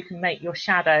and you can make your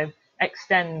shadow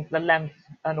extend the length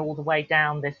and all the way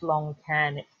down this long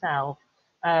cairn itself.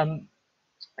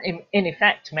 In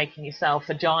effect, making yourself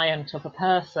a giant of a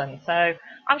person. So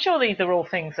I'm sure these are all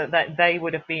things that they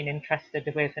would have been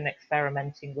interested with and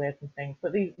experimenting with and things.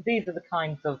 But these are the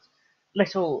kinds of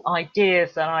little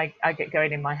ideas that I get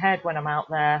going in my head when I'm out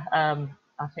there.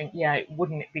 I think, yeah,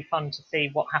 wouldn't it be fun to see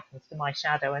what happens to my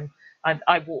shadow? And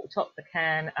I walked up the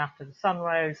cairn after the sun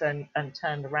rose and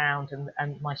turned around,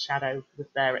 and my shadow was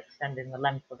there extending the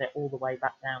length of it all the way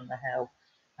back down the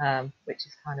hill, which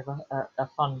is kind of a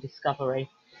fun discovery.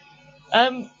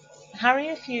 Harry,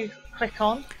 if you click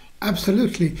on.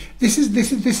 Absolutely, this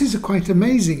is quite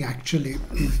amazing, actually.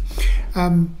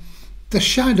 the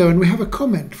shadow, and we have a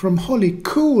comment from Holly.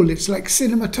 Cool, it's like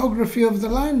cinematography of the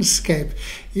landscape.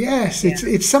 Yes, Yeah.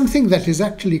 it's something that is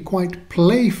actually quite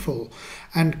playful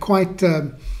and quite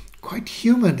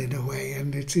human in a way,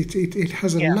 and it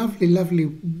has a Yeah.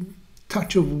 lovely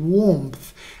touch of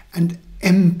warmth and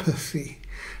empathy,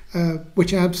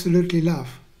 which I absolutely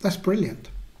love. That's brilliant.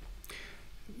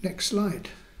 Next slide.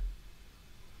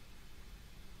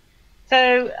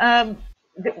 So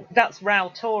that's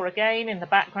Rough Tor again in the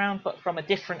background, but from a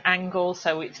different angle.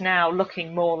 So it's now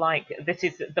looking more like, this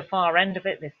is the far end of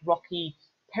it, this rocky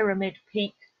pyramid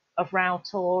peak of Rough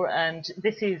Tor, and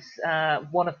this is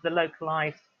one of the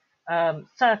localized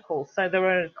circles. So there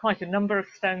are quite a number of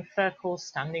stone circles,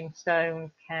 standing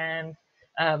stone, cairns,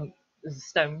 there's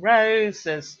stone rows,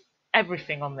 there's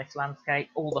everything on this landscape,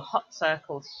 all the hut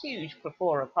circles, huge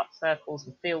plethora of hut circles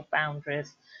and field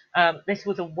boundaries. This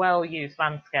was a well-used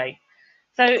landscape.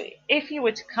 So if you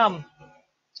were to come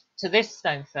to this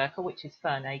stone circle, which is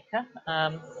Fernacre,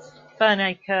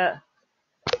 Fernacre,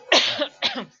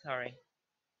 sorry,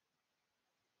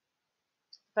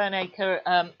 Fernacre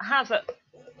has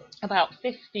about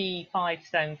 55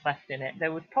 stones left in it.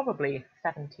 There was probably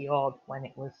 70 odd when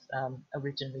it was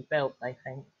originally built, I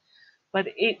think. But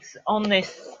it's on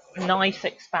this nice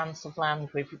expanse of land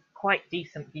with quite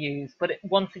decent views, but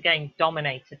once again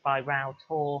dominated by Rough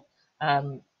Tor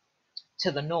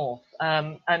to the north.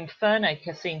 And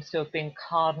Fernacre seems to have been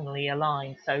cardinally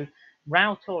aligned, so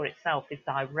Rough Tor itself is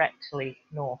directly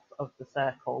north of the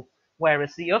circle,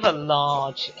 whereas the other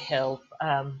large hill,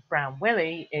 Brown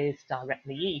Willy, is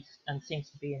directly east and seems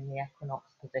to be in the equinox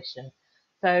position.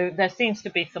 So there seems to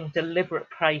be some deliberate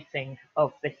placing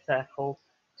of this circle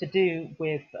to do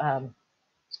with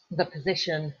the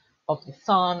position of the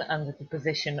sun and the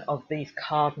position of these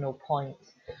cardinal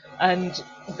points. And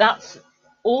that's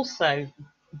also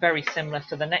very similar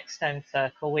to the next stone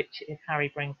circle, which if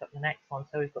Harry brings up the next one.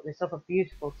 So we've got this other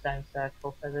beautiful stone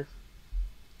circle. So there's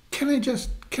Can I just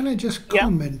yeah,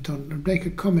 comment on, make a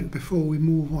comment before we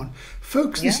move on,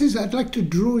 folks? yeah, I'd like to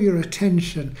draw your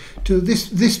attention to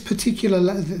this particular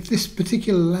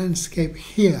landscape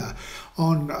here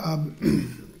on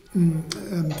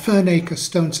Fernacre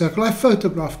Stone Circle. I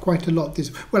photographed quite a lot.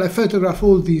 I photograph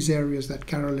all these areas that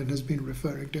Carolyn has been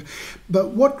referring to. But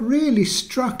what really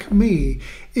struck me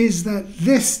is that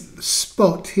this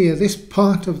spot here, this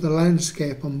part of the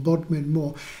landscape on Bodmin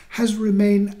Moor, has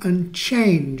remained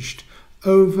unchanged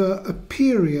over a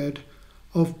period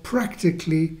of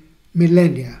practically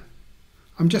millennia.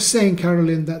 I'm just saying,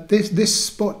 Carolyn, that this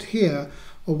spot here,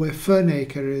 or where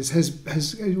Fernacre is,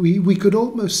 we could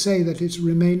almost say that it's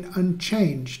remained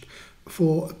unchanged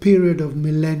for a period of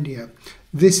millennia.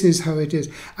 This is how it is,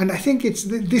 and I think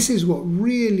this is what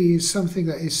really is something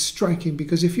that is striking,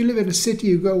 because if you live in a city,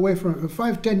 you go away from it for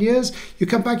 5-10 years, you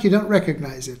come back, you don't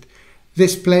recognize it.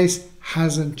 This place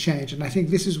hasn't changed, and I think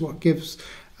this is what gives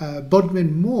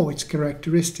Bodmin Moor its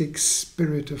characteristic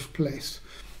spirit of place.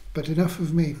 But enough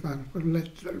of me.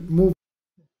 Let's move.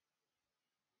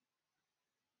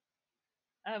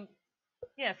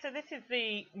 yeah. So this is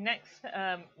the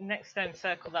next stone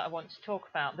circle that I want to talk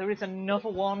about. There is another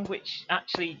one which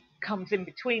actually comes in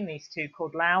between these two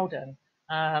called Loudon.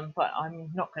 But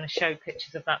I'm not going to show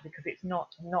pictures of that because it's not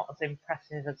as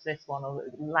impressive as this one.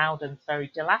 Loudon's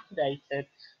very dilapidated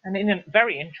and in a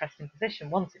very interesting position.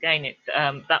 Once again, it's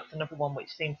that's another one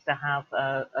which seems to have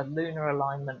a lunar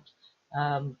alignment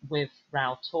with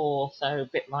Rough Tor. So a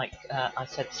bit like I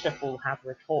said, Strifle had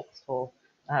with Hawk's Tor.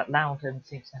 Loudon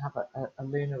seems to have a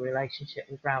lunar relationship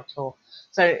with Rough Tor.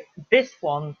 So this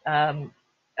one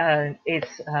is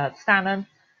Stannon,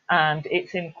 and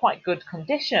it's in quite good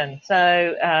condition.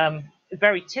 So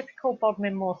very typical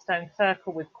Bodmin Moor stone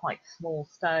circle with quite small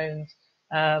stones,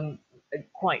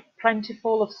 quite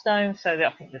plentiful of stones. So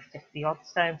I think there's 50 odd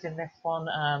stones in this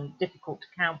one. Difficult to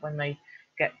count when they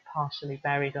get partially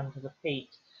buried under the peat.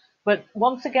 But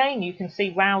once again, you can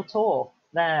see Rough Tor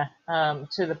there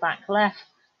to the back left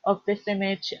of this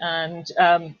image, and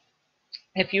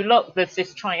if you look, there's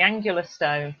this triangular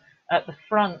stone at the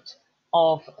front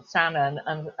of Stannon,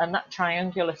 and that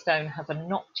triangular stone has a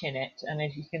notch in it, and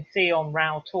as you can see on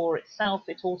Rough Tor itself,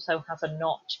 it also has a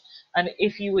notch. And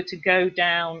if you were to go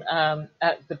down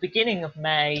at the beginning of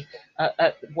May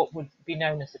at what would be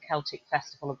known as the Celtic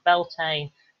Festival of Beltane,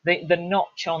 the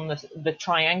notch on the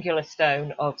triangular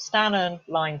stone of Stannon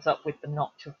lines up with the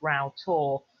notch of Rough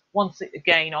Tor, once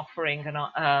again offering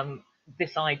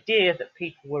this idea that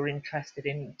people were interested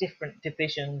in different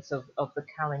divisions of the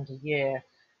calendar year.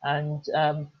 And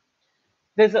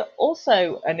there's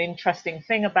also an interesting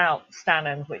thing about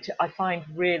Stannon, which I find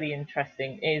really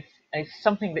interesting, is is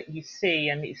something that you see,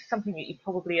 and it's something that you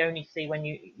probably only see when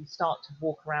you start to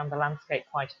walk around the landscape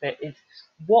quite a bit, is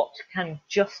what can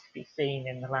just be seen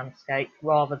in the landscape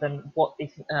rather than what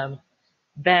is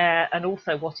there, and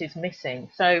also what is missing.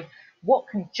 So what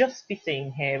can just be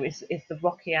seen here is the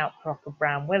rocky outcrop of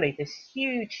Brown Willy, this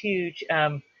huge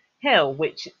hill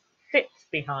which sits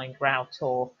behind Rough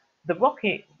Tor.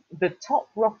 The top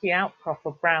rocky outcrop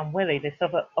of Brown Willy, this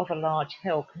other large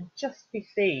hill, can just be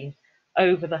seen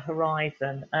over the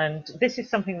horizon, and this is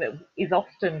something that is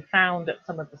often found at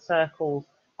some of the circles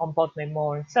on Bodmin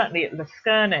Moor, and certainly at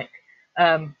Luskernick.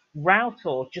 Rough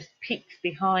Tor just peeks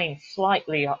behind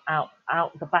slightly out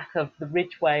the back of the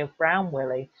ridgeway of Brown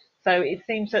Willy. So it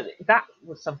seems that that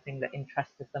was something that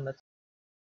interested them as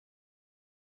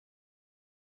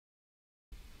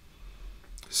well.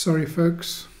 Sorry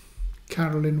folks,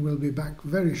 Carolyn will be back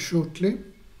very shortly.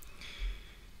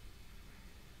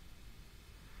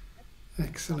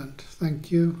 Excellent,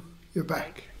 thank you. You're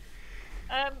back.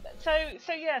 So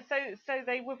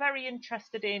they were very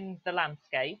interested in the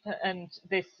landscape and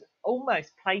this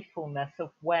almost playfulness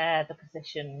of where the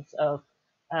positions of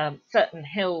certain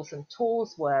hills and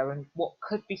tors were, and what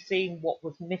could be seen, what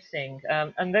was missing,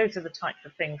 and those are the types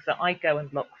of things that I go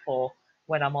and look for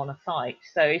when I'm on a site.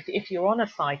 So if you're on a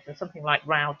site and something like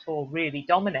Rough Tor really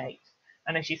dominates,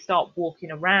 and as you start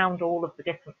walking around all of the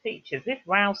different features, is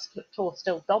Rough Tor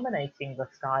still dominating the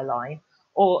skyline,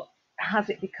 or has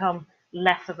it become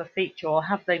less of a feature, or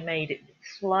have they made it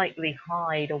slightly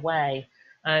hide away?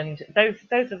 And those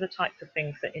are the types of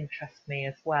things that interest me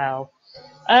as well.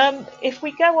 If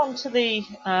we go on to the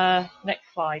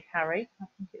next slide, Harry, I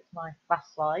think it's my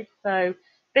last slide. So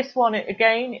this one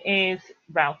again is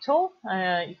Rough Tor.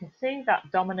 You can see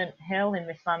that dominant hill in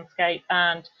this landscape,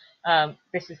 and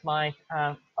this is my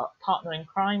partner in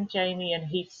crime, Jamie, and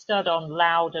he stood on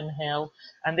Loudon Hill,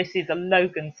 and this is a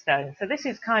Logan stone. So this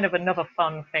is kind of another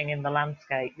fun thing in the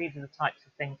landscape. These are the types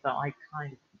of things that I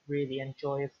kind of really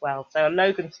enjoy as well. So a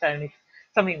Logan stone is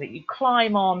something that you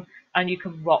climb on and you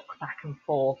can rock back and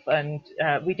forth, and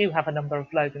we do have a number of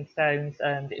Logan stones,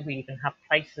 and we even have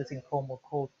places in Cornwall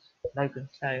called Logan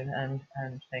Stone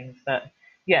and things. But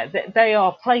yeah, they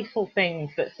are playful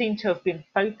things that seem to have been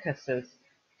focuses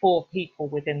for people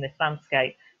within this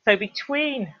landscape. So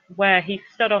between where he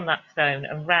stood on that stone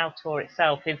and Rough Tor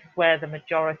itself is where the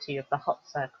majority of the hut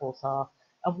circles are.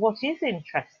 And what is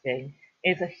interesting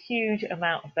is a huge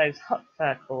amount of those hut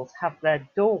circles have their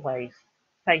doorways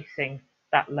facing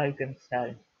that Logan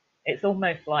stone. It's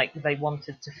almost like they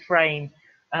wanted to frame,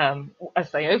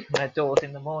 as they opened their doors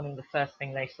in the morning, the first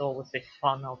thing they saw was this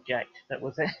fun object that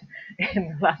was in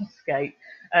the landscape.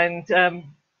 And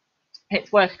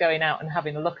it's worth going out and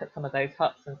having a look at some of those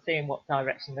huts and seeing what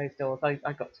direction those doors.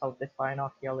 I got told this by an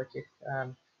archaeologist,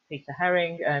 Peter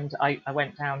Herring, and I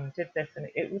went down and did this, and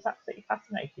it was absolutely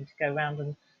fascinating to go around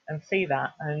and see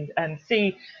that, and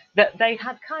see that they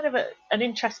had kind of an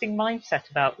interesting mindset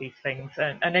about these things,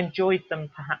 and enjoyed them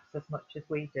perhaps as much as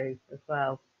we do as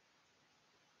well.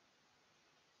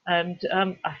 And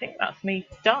I think that's me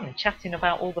done chatting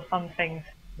about all the fun things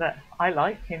that I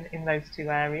like in those two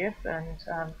areas. And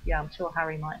yeah, I'm sure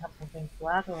Harry might have something to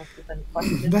add, or if there's any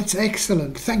questions. That's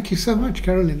excellent. Thank you so much,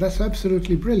 Carolyn. That's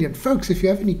absolutely brilliant. Folks, if you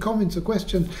have any comments or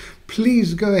questions,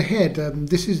 please go ahead.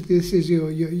 This is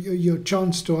your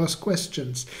chance to ask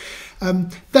questions.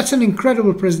 That's an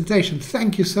incredible presentation.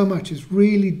 Thank you so much. It's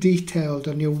really detailed,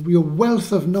 and your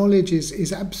wealth of knowledge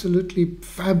is absolutely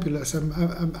fabulous.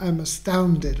 I'm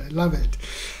astounded. I love it.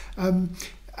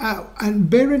 And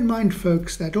bear in mind,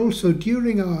 folks, that also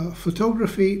during our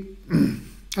photography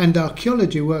and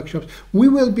archaeology workshops, we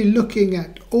will be looking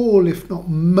at all, if not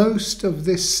most, of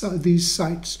these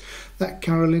sites that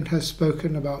Carolyn has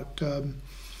spoken about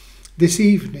this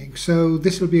evening. So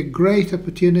this will be a great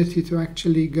opportunity to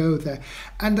actually go there.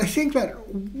 And I think that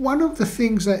one of the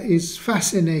things that is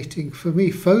fascinating for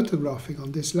me photographing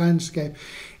on this landscape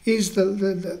is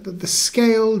the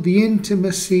scale, the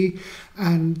intimacy,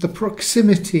 and the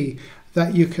proximity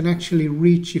that you can actually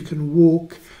reach. You can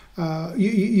walk,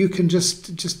 you can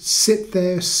just sit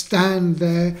there, stand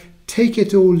there, take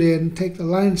it all in, take the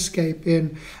landscape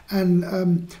in,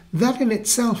 and that in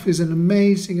itself is an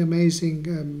amazing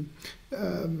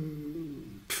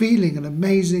feeling, an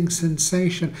amazing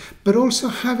sensation. But also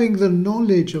having the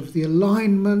knowledge of the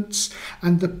alignments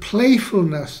and the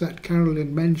playfulness that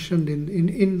Carolyn mentioned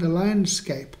in the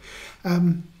landscape,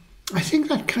 I think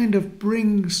that kind of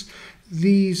brings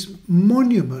these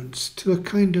monuments to a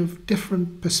kind of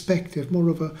different perspective, more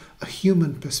of a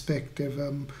human perspective.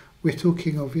 We're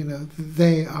talking of,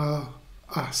 they are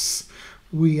us,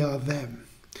 we are them.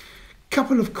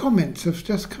 Couple of comments have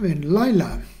just come in.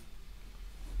 Lila,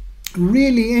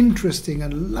 Really interesting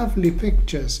and lovely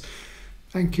pictures.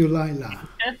 Thank you, Lila.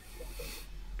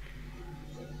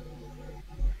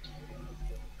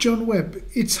 John Webb,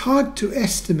 it's hard to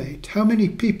estimate how many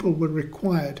people were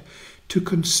required to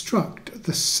construct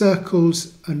the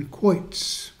circles and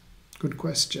quoits. Good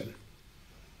question.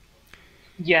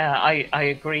 Yeah, I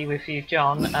agree with you,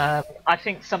 John. I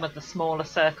think some of the smaller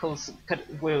circles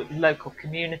were local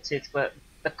communities, but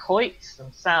the quoits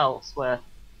themselves were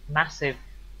massive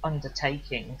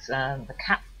undertakings. The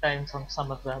capstones on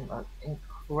some of them are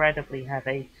incredibly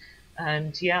heavy.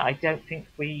 And yeah, I don't think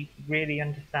we really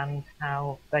understand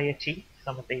how they achieved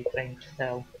some of these things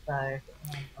still. So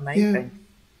amazing. Yeah.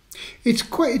 It's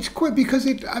quite because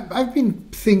I've been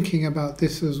thinking about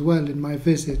this as well in my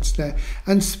visits there,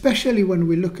 and especially when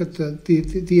we look at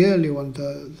the early one,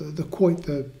 the quoit,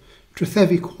 the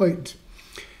Trethevi quoit.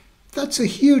 That's a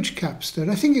huge capstone.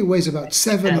 I think it weighs about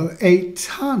 7 or 8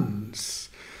 tons.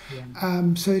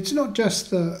 Yeah. So it's not just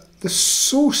the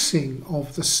sourcing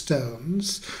of the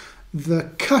stones, the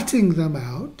cutting them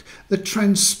out, the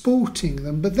transporting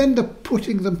them, but then the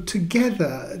putting them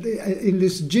together in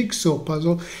this jigsaw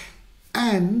puzzle,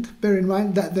 and bear in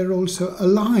mind that they're also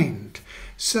aligned.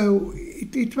 So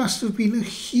it must have been a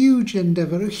huge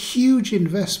endeavour, a huge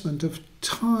investment of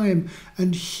time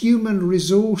and human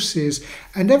resources,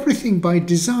 and everything by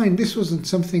design. This wasn't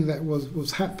something that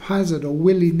was haphazard or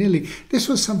willy-nilly. This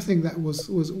was something that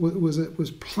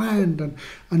was planned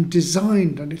and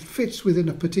designed, and it fits within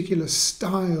a particular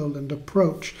style and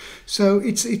approach. So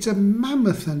it's a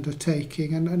mammoth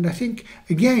undertaking, and I think,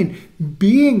 again,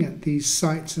 being at these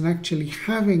sites and actually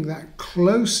having that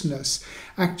closeness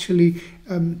actually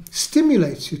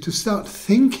stimulates you to start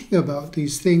thinking about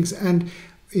these things. And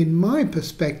in my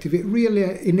perspective, it really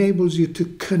enables you to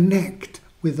connect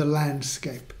with the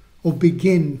landscape, or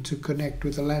begin to connect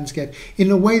with the landscape in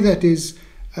a way that is,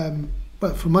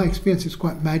 but from my experience, it's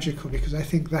quite magical, because I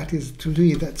think that is, to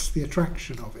me, that's the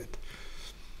attraction of it.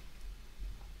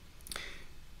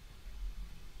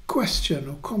 Question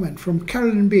or comment from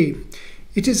Carolyn B.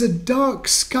 It is a dark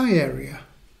sky area,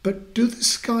 but do the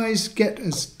skies get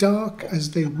as dark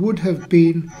as they would have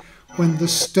been when the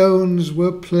stones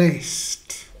were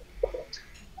placed?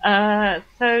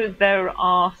 So there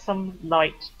are some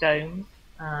light domes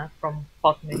from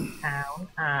Bodmin town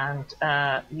and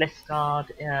Liskeard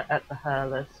at the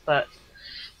Hurlers, but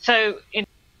so in.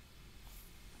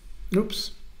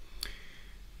 Oops.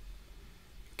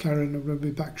 Karen will be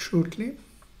back shortly.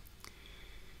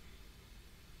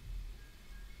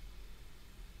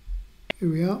 Here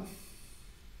we are.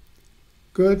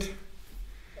 Good.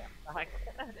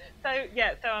 So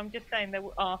yeah, so I'm just saying there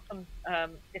are some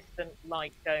distant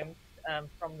light domes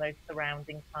from those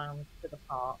surrounding towns to the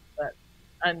park,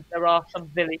 and there are some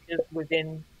villages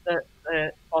within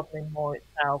the Bodmin Moor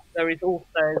itself. There is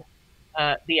also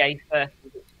the A30,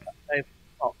 which cuts over the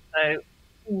top. So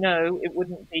no, it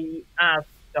wouldn't be as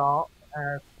dark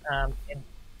as in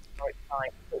historic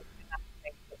times, but we have to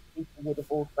think that people would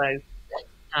have also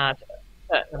had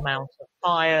certain amount of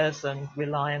fires and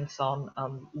reliance on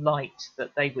light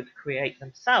that they would create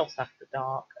themselves after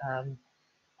dark.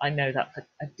 I know that's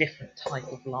a different type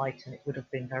of light, and it would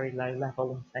have been very low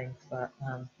level and things, but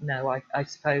no, I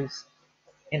suppose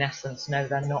in essence, no,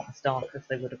 they're not as dark as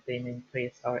they would have been in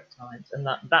prehistoric times, and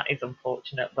that is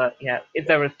unfortunate. But yeah, if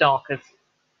they're as dark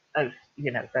as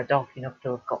you know, they're dark enough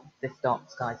to have got this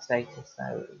dark sky status,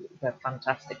 so they're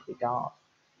fantastically dark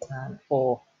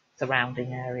for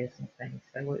surrounding areas and things.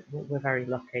 So we're very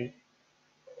lucky.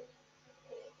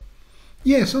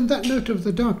 Yes, on that note of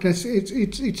the darkness, it's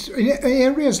in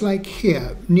areas like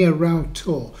here near Rough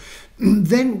Tor.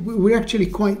 Then we're actually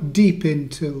quite deep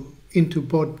into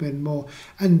Bodmin Moor,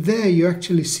 and there you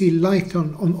actually see light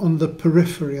on the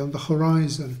periphery, on the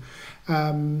horizon.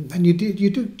 And you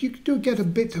do get a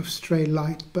bit of stray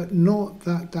light, but not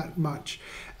that much.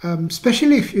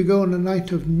 Especially if you go on a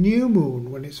night of new moon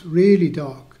when it's really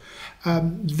dark.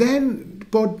 Then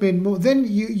Bodmin Moor, then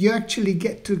you actually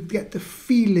get the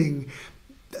feeling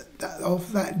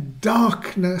of that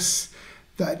darkness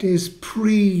that is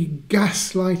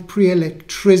pre-gaslight,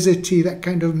 pre-electricity, that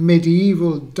kind of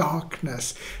medieval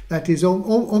darkness that is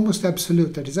almost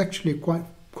absolute, that is actually quite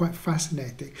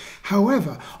fascinating.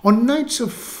 However, on nights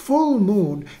of full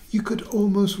moon, you could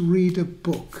almost read a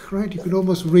book, right? You could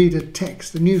almost read a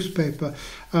text, a newspaper,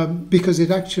 because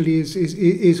it actually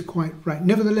is quite bright.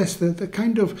 Nevertheless, the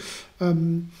kind of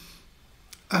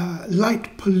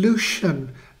light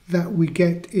pollution that we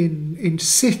get in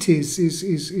cities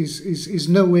is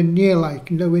nowhere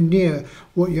near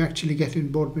what you actually get in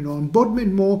Bodmin Moor. On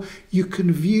Bodmin Moor, you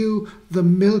can view the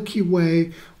Milky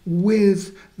Way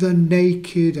with the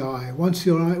naked eye. Once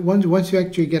you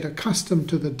actually get accustomed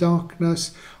to the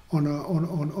darkness, on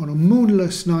a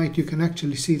moonless night, you can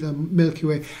actually see the Milky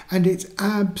Way, and it's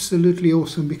absolutely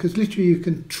awesome because literally you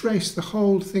can trace the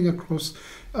whole thing across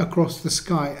the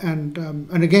sky, and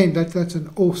again that's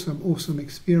an awesome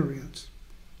experience.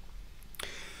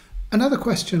 Another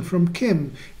question from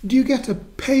Kim: do you get a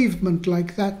pavement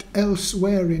like that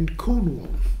elsewhere in Cornwall?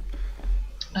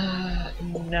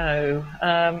 No.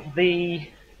 The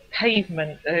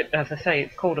pavement, as I say,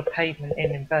 it's called a pavement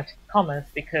in inverted commas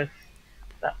because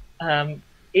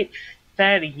it's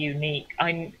fairly unique.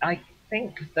 I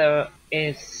think there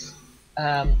is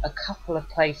a couple of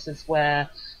places where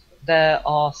there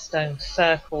are stone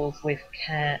circles with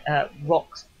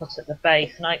rocks put at the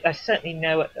base, and I certainly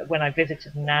know when I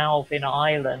visited Nauf in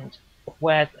Ireland,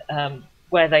 where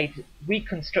they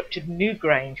reconstructed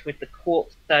Newgrange with the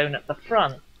quartz stone at the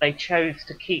front. They chose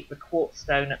to keep the quartz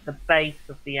stone at the base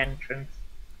of the entrance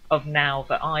of Nauf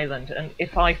Island, and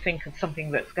if I think of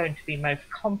something that's going to be most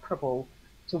comparable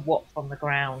to what's on the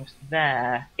ground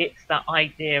there, it's that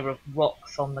idea of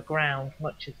rocks on the ground,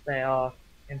 much as they are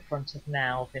in front of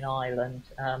Nauf in Ireland.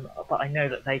 But I know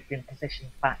that they've been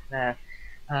positioned back there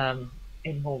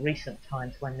in more recent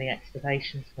times when the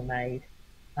excavations were made.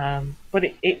 But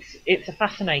it's a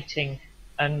fascinating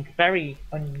and very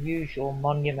unusual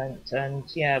monument, and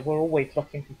yeah, we're always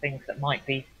looking for things that might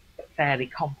be fairly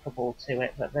comparable to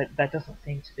it, but there doesn't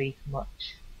seem to be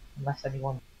much, unless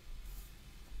anyone.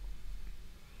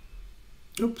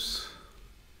 Oops.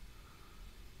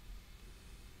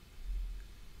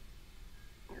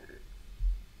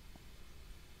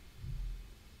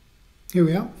 Here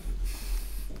we are.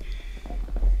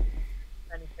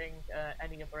 Anything,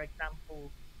 any other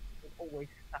examples? It's always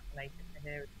fascinating to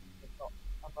hear if they've got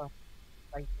other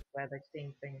places where they've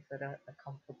seen things that are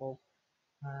comparable.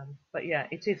 But yeah,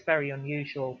 it is very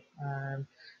unusual.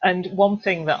 And one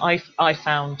thing that I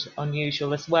found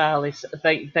unusual as well is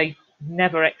they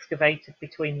never excavated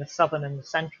between the southern and the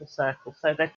central circle,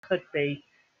 so there could be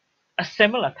a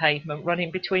similar pavement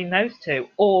running between those two,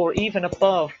 or even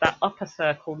above that upper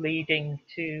circle leading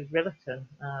to Rillerton.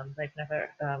 They've never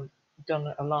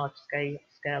done a large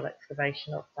scale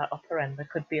excavation up that upper end. There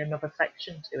could be another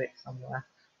section to it somewhere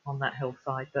on that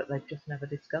hillside that they've just never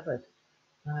discovered.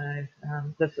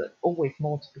 There's always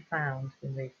more to be found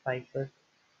in these places.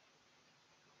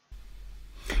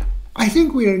 I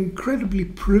think we are incredibly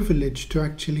privileged to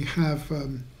actually have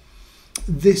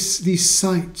these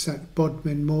sites at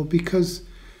Bodmin Moor, because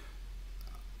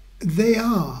they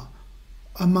are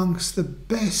amongst the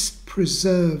best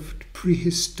preserved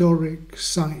prehistoric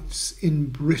sites in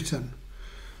Britain,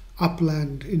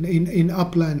 upland in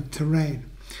upland terrain,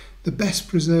 the best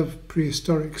preserved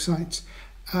prehistoric sites,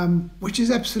 which is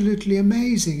absolutely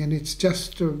amazing, and it's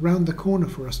just around the corner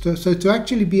for us. So to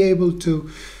actually be able to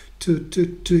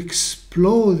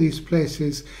explore these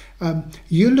places,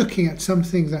 you're looking at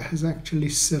something that has actually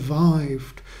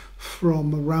survived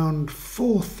from around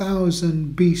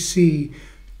 4000 BC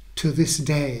to this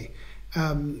day.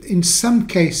 In some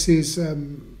cases,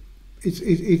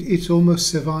 it's almost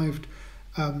survived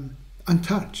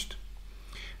untouched,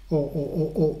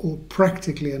 or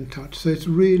practically untouched. So it's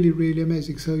really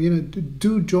amazing. So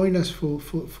do join us for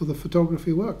the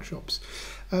photography workshops.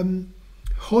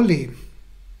 Holly,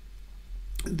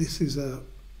 this is a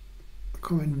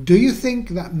comment. Do you think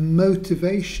that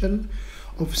motivation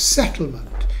of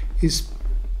settlement is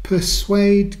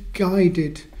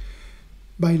guided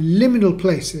by liminal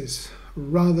places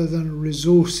rather than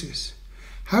resources?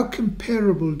 How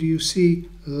comparable do you see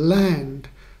land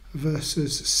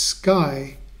versus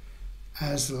sky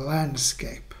as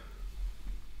landscape?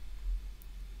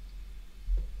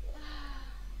 I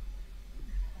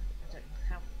don't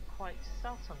have quite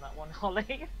start on that one,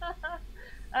 Holly.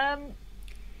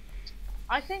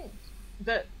 I think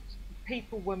that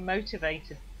people were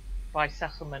motivated by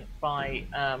settlement by,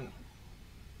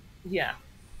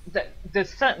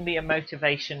 there's certainly a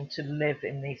motivation to live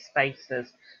in these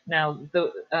spaces. Now,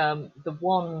 the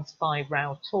ones by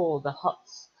Rough Tor, the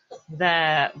huts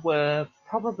there, were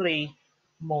probably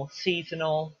more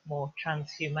seasonal, more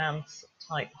transhumance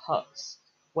type huts,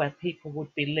 where people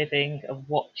would be living and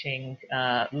watching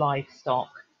livestock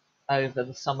over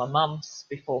the summer months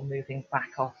before moving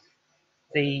back off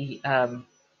the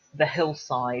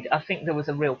hillside. I think there was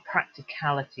a real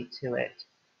practicality to it.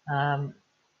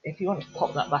 If you want to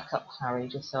pop that back up, Harry,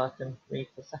 just so I can read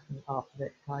the second half of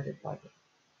it, guided by the.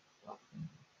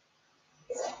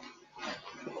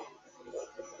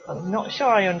 I'm not sure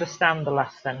I understand the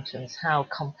last sentence. How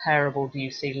comparable do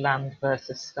you see land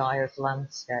versus sky as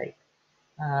landscape?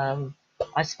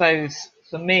 I suppose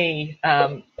for me,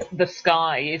 the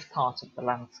sky is part of the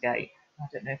landscape. I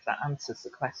don't know if that answers the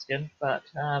question, but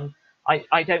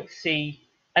I don't see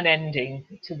an ending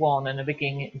to one and a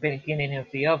beginning of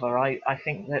the other. I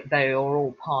think that they are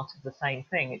all part of the same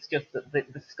thing. It's just that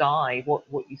the sky, what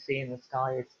you see in the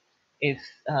sky is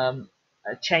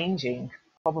changing,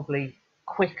 probably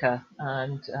quicker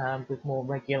and with more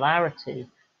regularity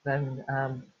than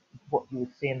what you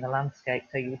would see in the landscape.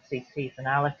 So you would see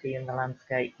seasonality in the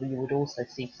landscape, but you would also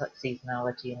see such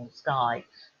seasonality in the sky,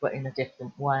 but in a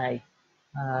different way.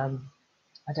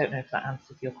 I don't know if that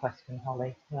answers your question,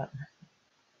 Holly. But...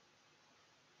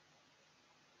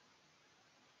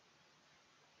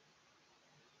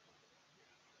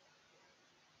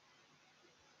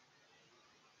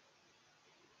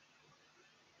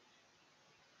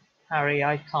 Harry,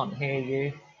 I can't hear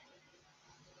you.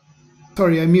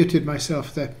 Sorry, I muted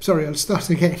myself there. Sorry, I'll start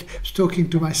again. I was talking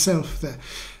to myself there.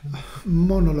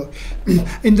 Monologue.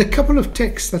 In the couple of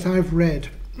texts that I've read,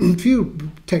 a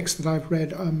few texts that I've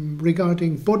read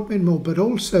regarding Bodmin Moor, but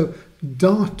also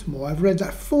Dartmoor, I've read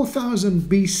that 4000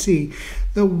 BC,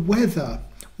 the weather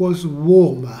was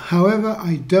warmer. However,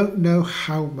 I don't know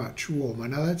how much warmer.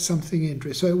 Now that's something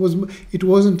interesting. So it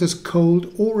wasn't as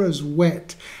cold or as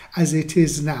wet as it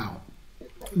is now.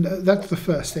 That's the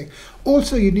first thing.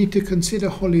 Also, you need to consider,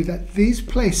 Holly, that these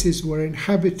places were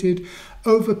inhabited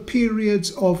over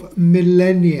periods of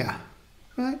millennia.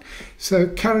 Right? So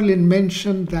Carolyn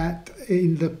mentioned that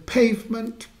in the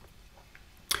pavement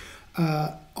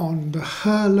on the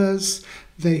Hurlers,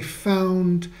 they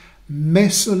found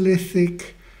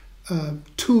Mesolithic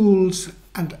tools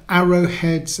and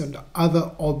arrowheads and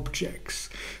other objects.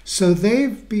 So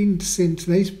they've been since,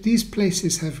 these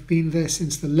places have been there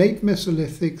since the late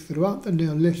Mesolithic, throughout the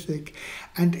Neolithic,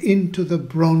 and into the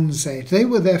Bronze Age. They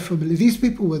were there for, these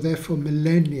people were there for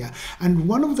millennia. And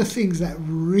one of the things that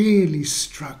really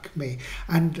struck me,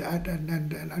 and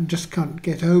I just can't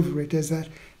get over it, is that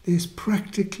there's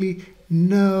practically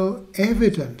no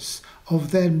evidence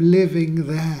of them living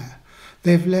there.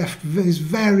 They've left, there's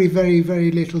very, very, very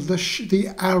little.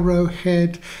 The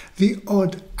arrowhead, the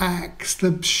odd axe, the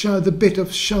bit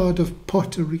of shard of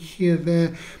pottery here,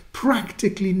 there.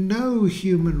 Practically no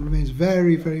human remains,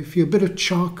 very, very few. A bit of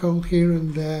charcoal here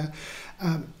and there,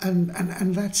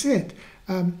 and that's it.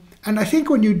 And I think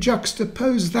when you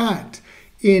juxtapose that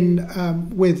in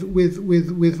with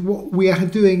what we are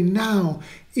doing now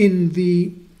in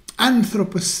the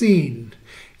Anthropocene,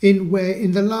 where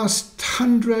in the last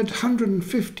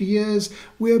 150 years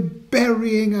we're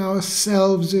burying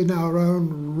ourselves in our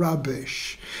own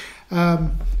rubbish.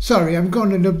 Sorry, I'm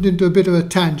gone into a bit of a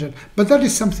tangent, but that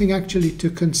is something actually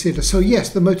to consider. So yes,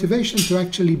 the motivation to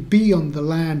actually be on the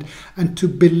land and to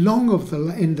belong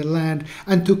in the land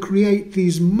and to create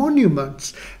these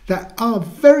monuments that are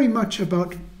very much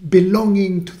about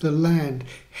belonging to the land,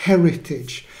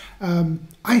 heritage.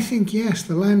 I think, yes,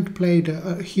 the land played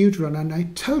a huge role, and I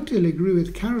totally agree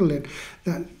with Carolyn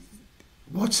that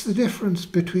what's the difference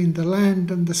between the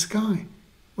land and the sky?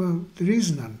 Well, there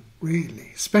is none,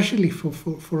 really, especially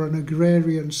for an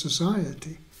agrarian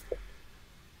society.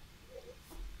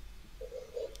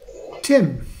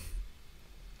 Tim,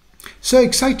 so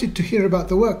excited to hear about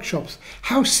the workshops.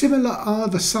 How similar are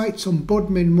the sites on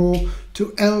Bodmin Moor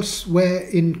to elsewhere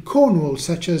in Cornwall,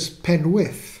 such as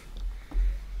Penwith?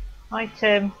 Hi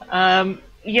Tim.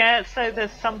 Yeah, so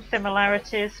there's some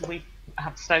similarities. We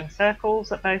have stone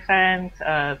circles at both ends.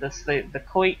 There's the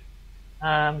quoit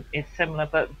is similar,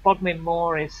 but Bodmin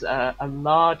Moor is a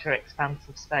larger expanse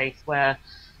of space where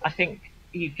I think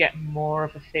you get more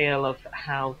of a feel of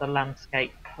how the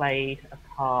landscape played a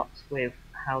part with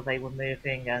how they were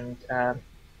moving and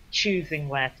choosing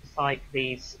where to site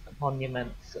these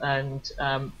monuments. And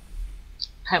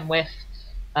Penwith,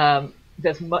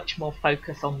 there's much more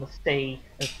focus on the sea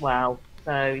as well.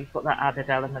 So you've got that added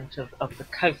element of the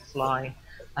coastline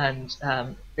and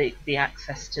the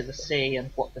access to the sea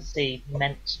and what the sea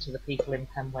meant to the people in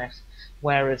Penwith.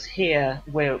 Whereas here,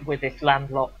 we're with this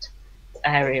landlocked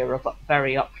area of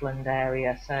very upland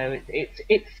area. So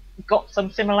it's got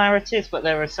some similarities, but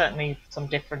there are certainly some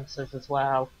differences as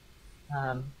well.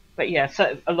 But yeah,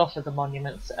 so a lot of the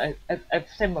monuments are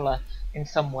similar in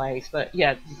some ways, but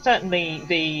yeah, certainly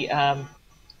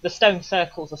the stone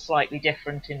circles are slightly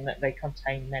different in that they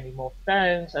contain many more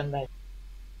stones, and they.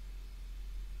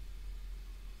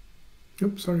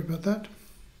 Oops, sorry about that.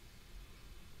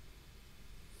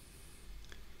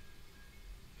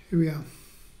 Here we are.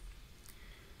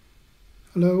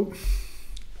 Hello.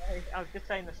 I was just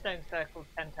saying the stone circles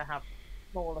tend to have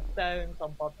smaller stones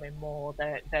on Bodmin Moor.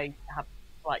 They have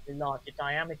slightly larger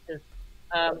diameters.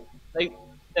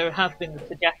 There has been the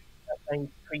suggestion that they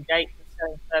predate the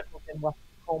stone circles in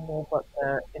Western Cornwall, but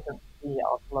there isn't the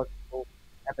archaeological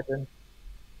evidence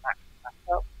back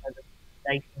up, so the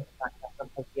dating back up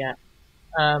as yet.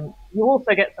 You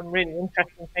also get some really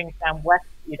interesting things down west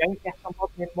that you don't get on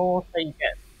Bodmin Moor, so you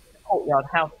get the courtyard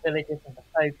house villages and the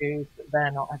fogus, but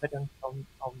they're not evident on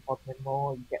Bodmin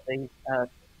Moor. You get these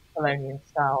colonial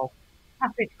style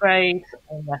passage graves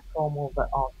in West Cornwall that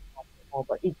aren't on Bodmin Moor,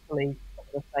 but equally,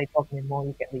 as I say, Bodmin Moor,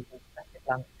 you get these impressive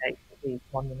landscapes that these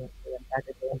monuments are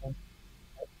embedded in, and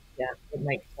yeah, it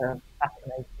makes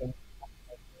fascinating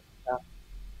stuff.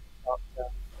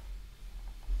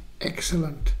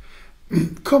 Excellent.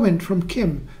 Comment from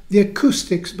Kim. The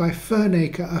acoustics by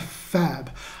Fernacre are fab.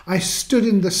 I stood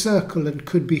in the circle and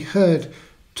could be heard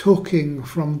talking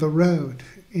from the road.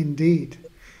 Indeed.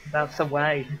 That's the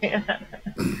way.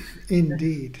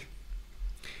 Indeed.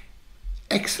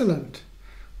 Excellent.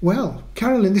 Well,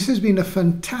 Carolyn, this has been a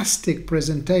fantastic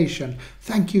presentation.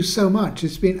 Thank you so much.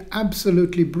 It's been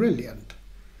absolutely brilliant.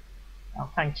 Oh,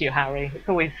 thank you, Harry. It's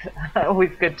always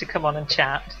good to come on and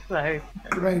chat. So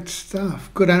great stuff.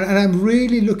 Good, and I'm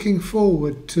really looking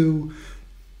forward to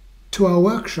our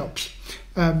workshops.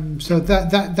 So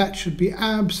that should be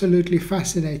absolutely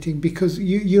fascinating, because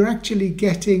you're actually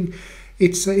getting.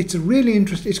 It's a really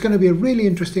interesting. It's going to be a really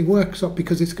interesting workshop,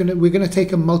 because we're going to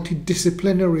take a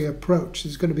multidisciplinary approach.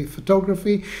 There's going to be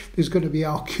photography, there's going to be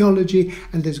archaeology,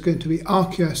 and there's going to be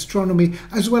archaeoastronomy,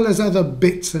 as well as other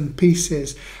bits and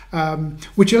pieces,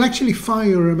 which will actually fire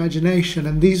your imagination,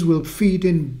 and these will feed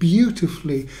in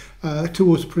beautifully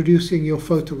towards producing your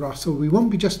photographs. So we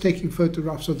won't be just taking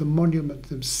photographs of the monuments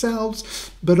themselves,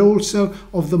 but also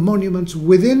of the monuments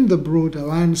within the broader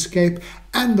landscape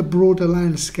and the broader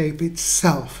landscape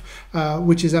itself,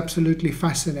 which is absolutely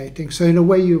fascinating. So in a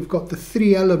way, you've got the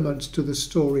three elements to the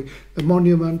story: the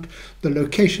monument, the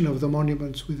location of the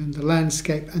monuments within the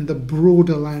landscape, and the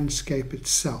broader landscape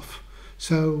itself.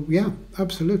 So yeah,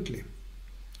 absolutely.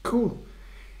 Cool.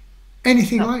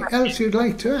 Anything else you'd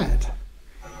like to add?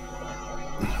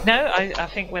 No, I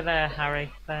think we're there,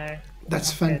 Harry. So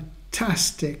that's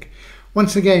fantastic.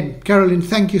 Once again, Carolyn,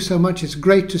 thank you so much. It's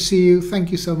great to see you.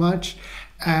 Thank you so much.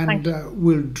 And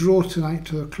we'll draw tonight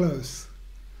to a close.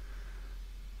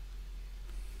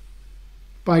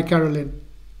 Bye, Carolyn.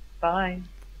 Bye.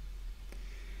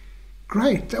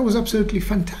 Great. That was absolutely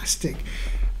fantastic.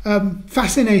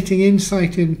 Fascinating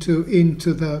insight into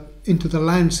the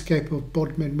landscape of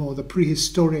Bodmin Moor, the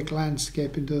prehistoric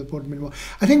landscape into the Bodmin Moor.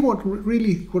 I think what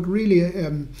really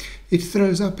it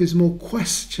throws up is more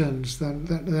questions than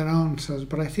answers.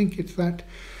 But I think it's that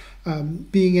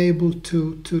being able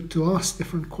to ask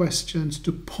different questions,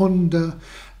 to ponder,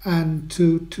 and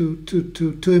to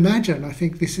imagine. I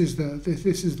think this is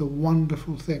the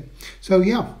wonderful thing. So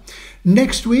yeah,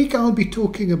 next week I'll be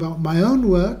talking about my own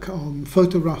work on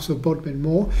photographs of Bodmin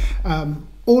Moor,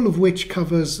 all of which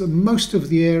covers most of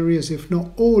the areas, if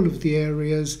not all of the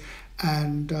areas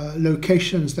and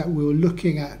locations that we were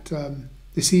looking at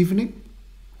this evening.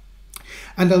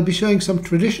 And I'll be showing some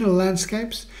traditional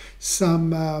landscapes,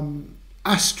 some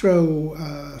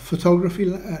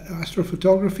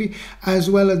astrophotography, as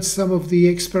well as some of the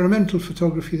experimental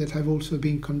photography that I've also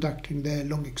been conducting there,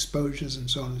 long exposures and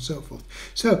so on and so forth.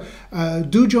 So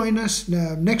do join us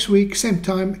next week, same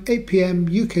time, 8 p.m.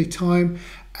 UK time,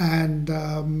 and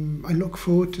I look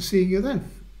forward to seeing you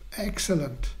then.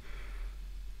 Excellent.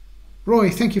 Roy,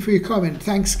 thank you for your comment.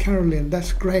 Thanks, Carolyn.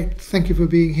 That's great. Thank you for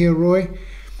being here, Roy.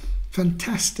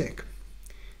 Fantastic.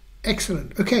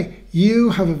 Excellent. Okay,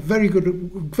 you have a very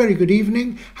good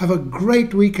evening. Have a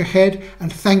great week ahead,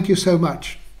 and thank you so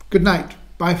much. Good night.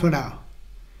 Bye for now.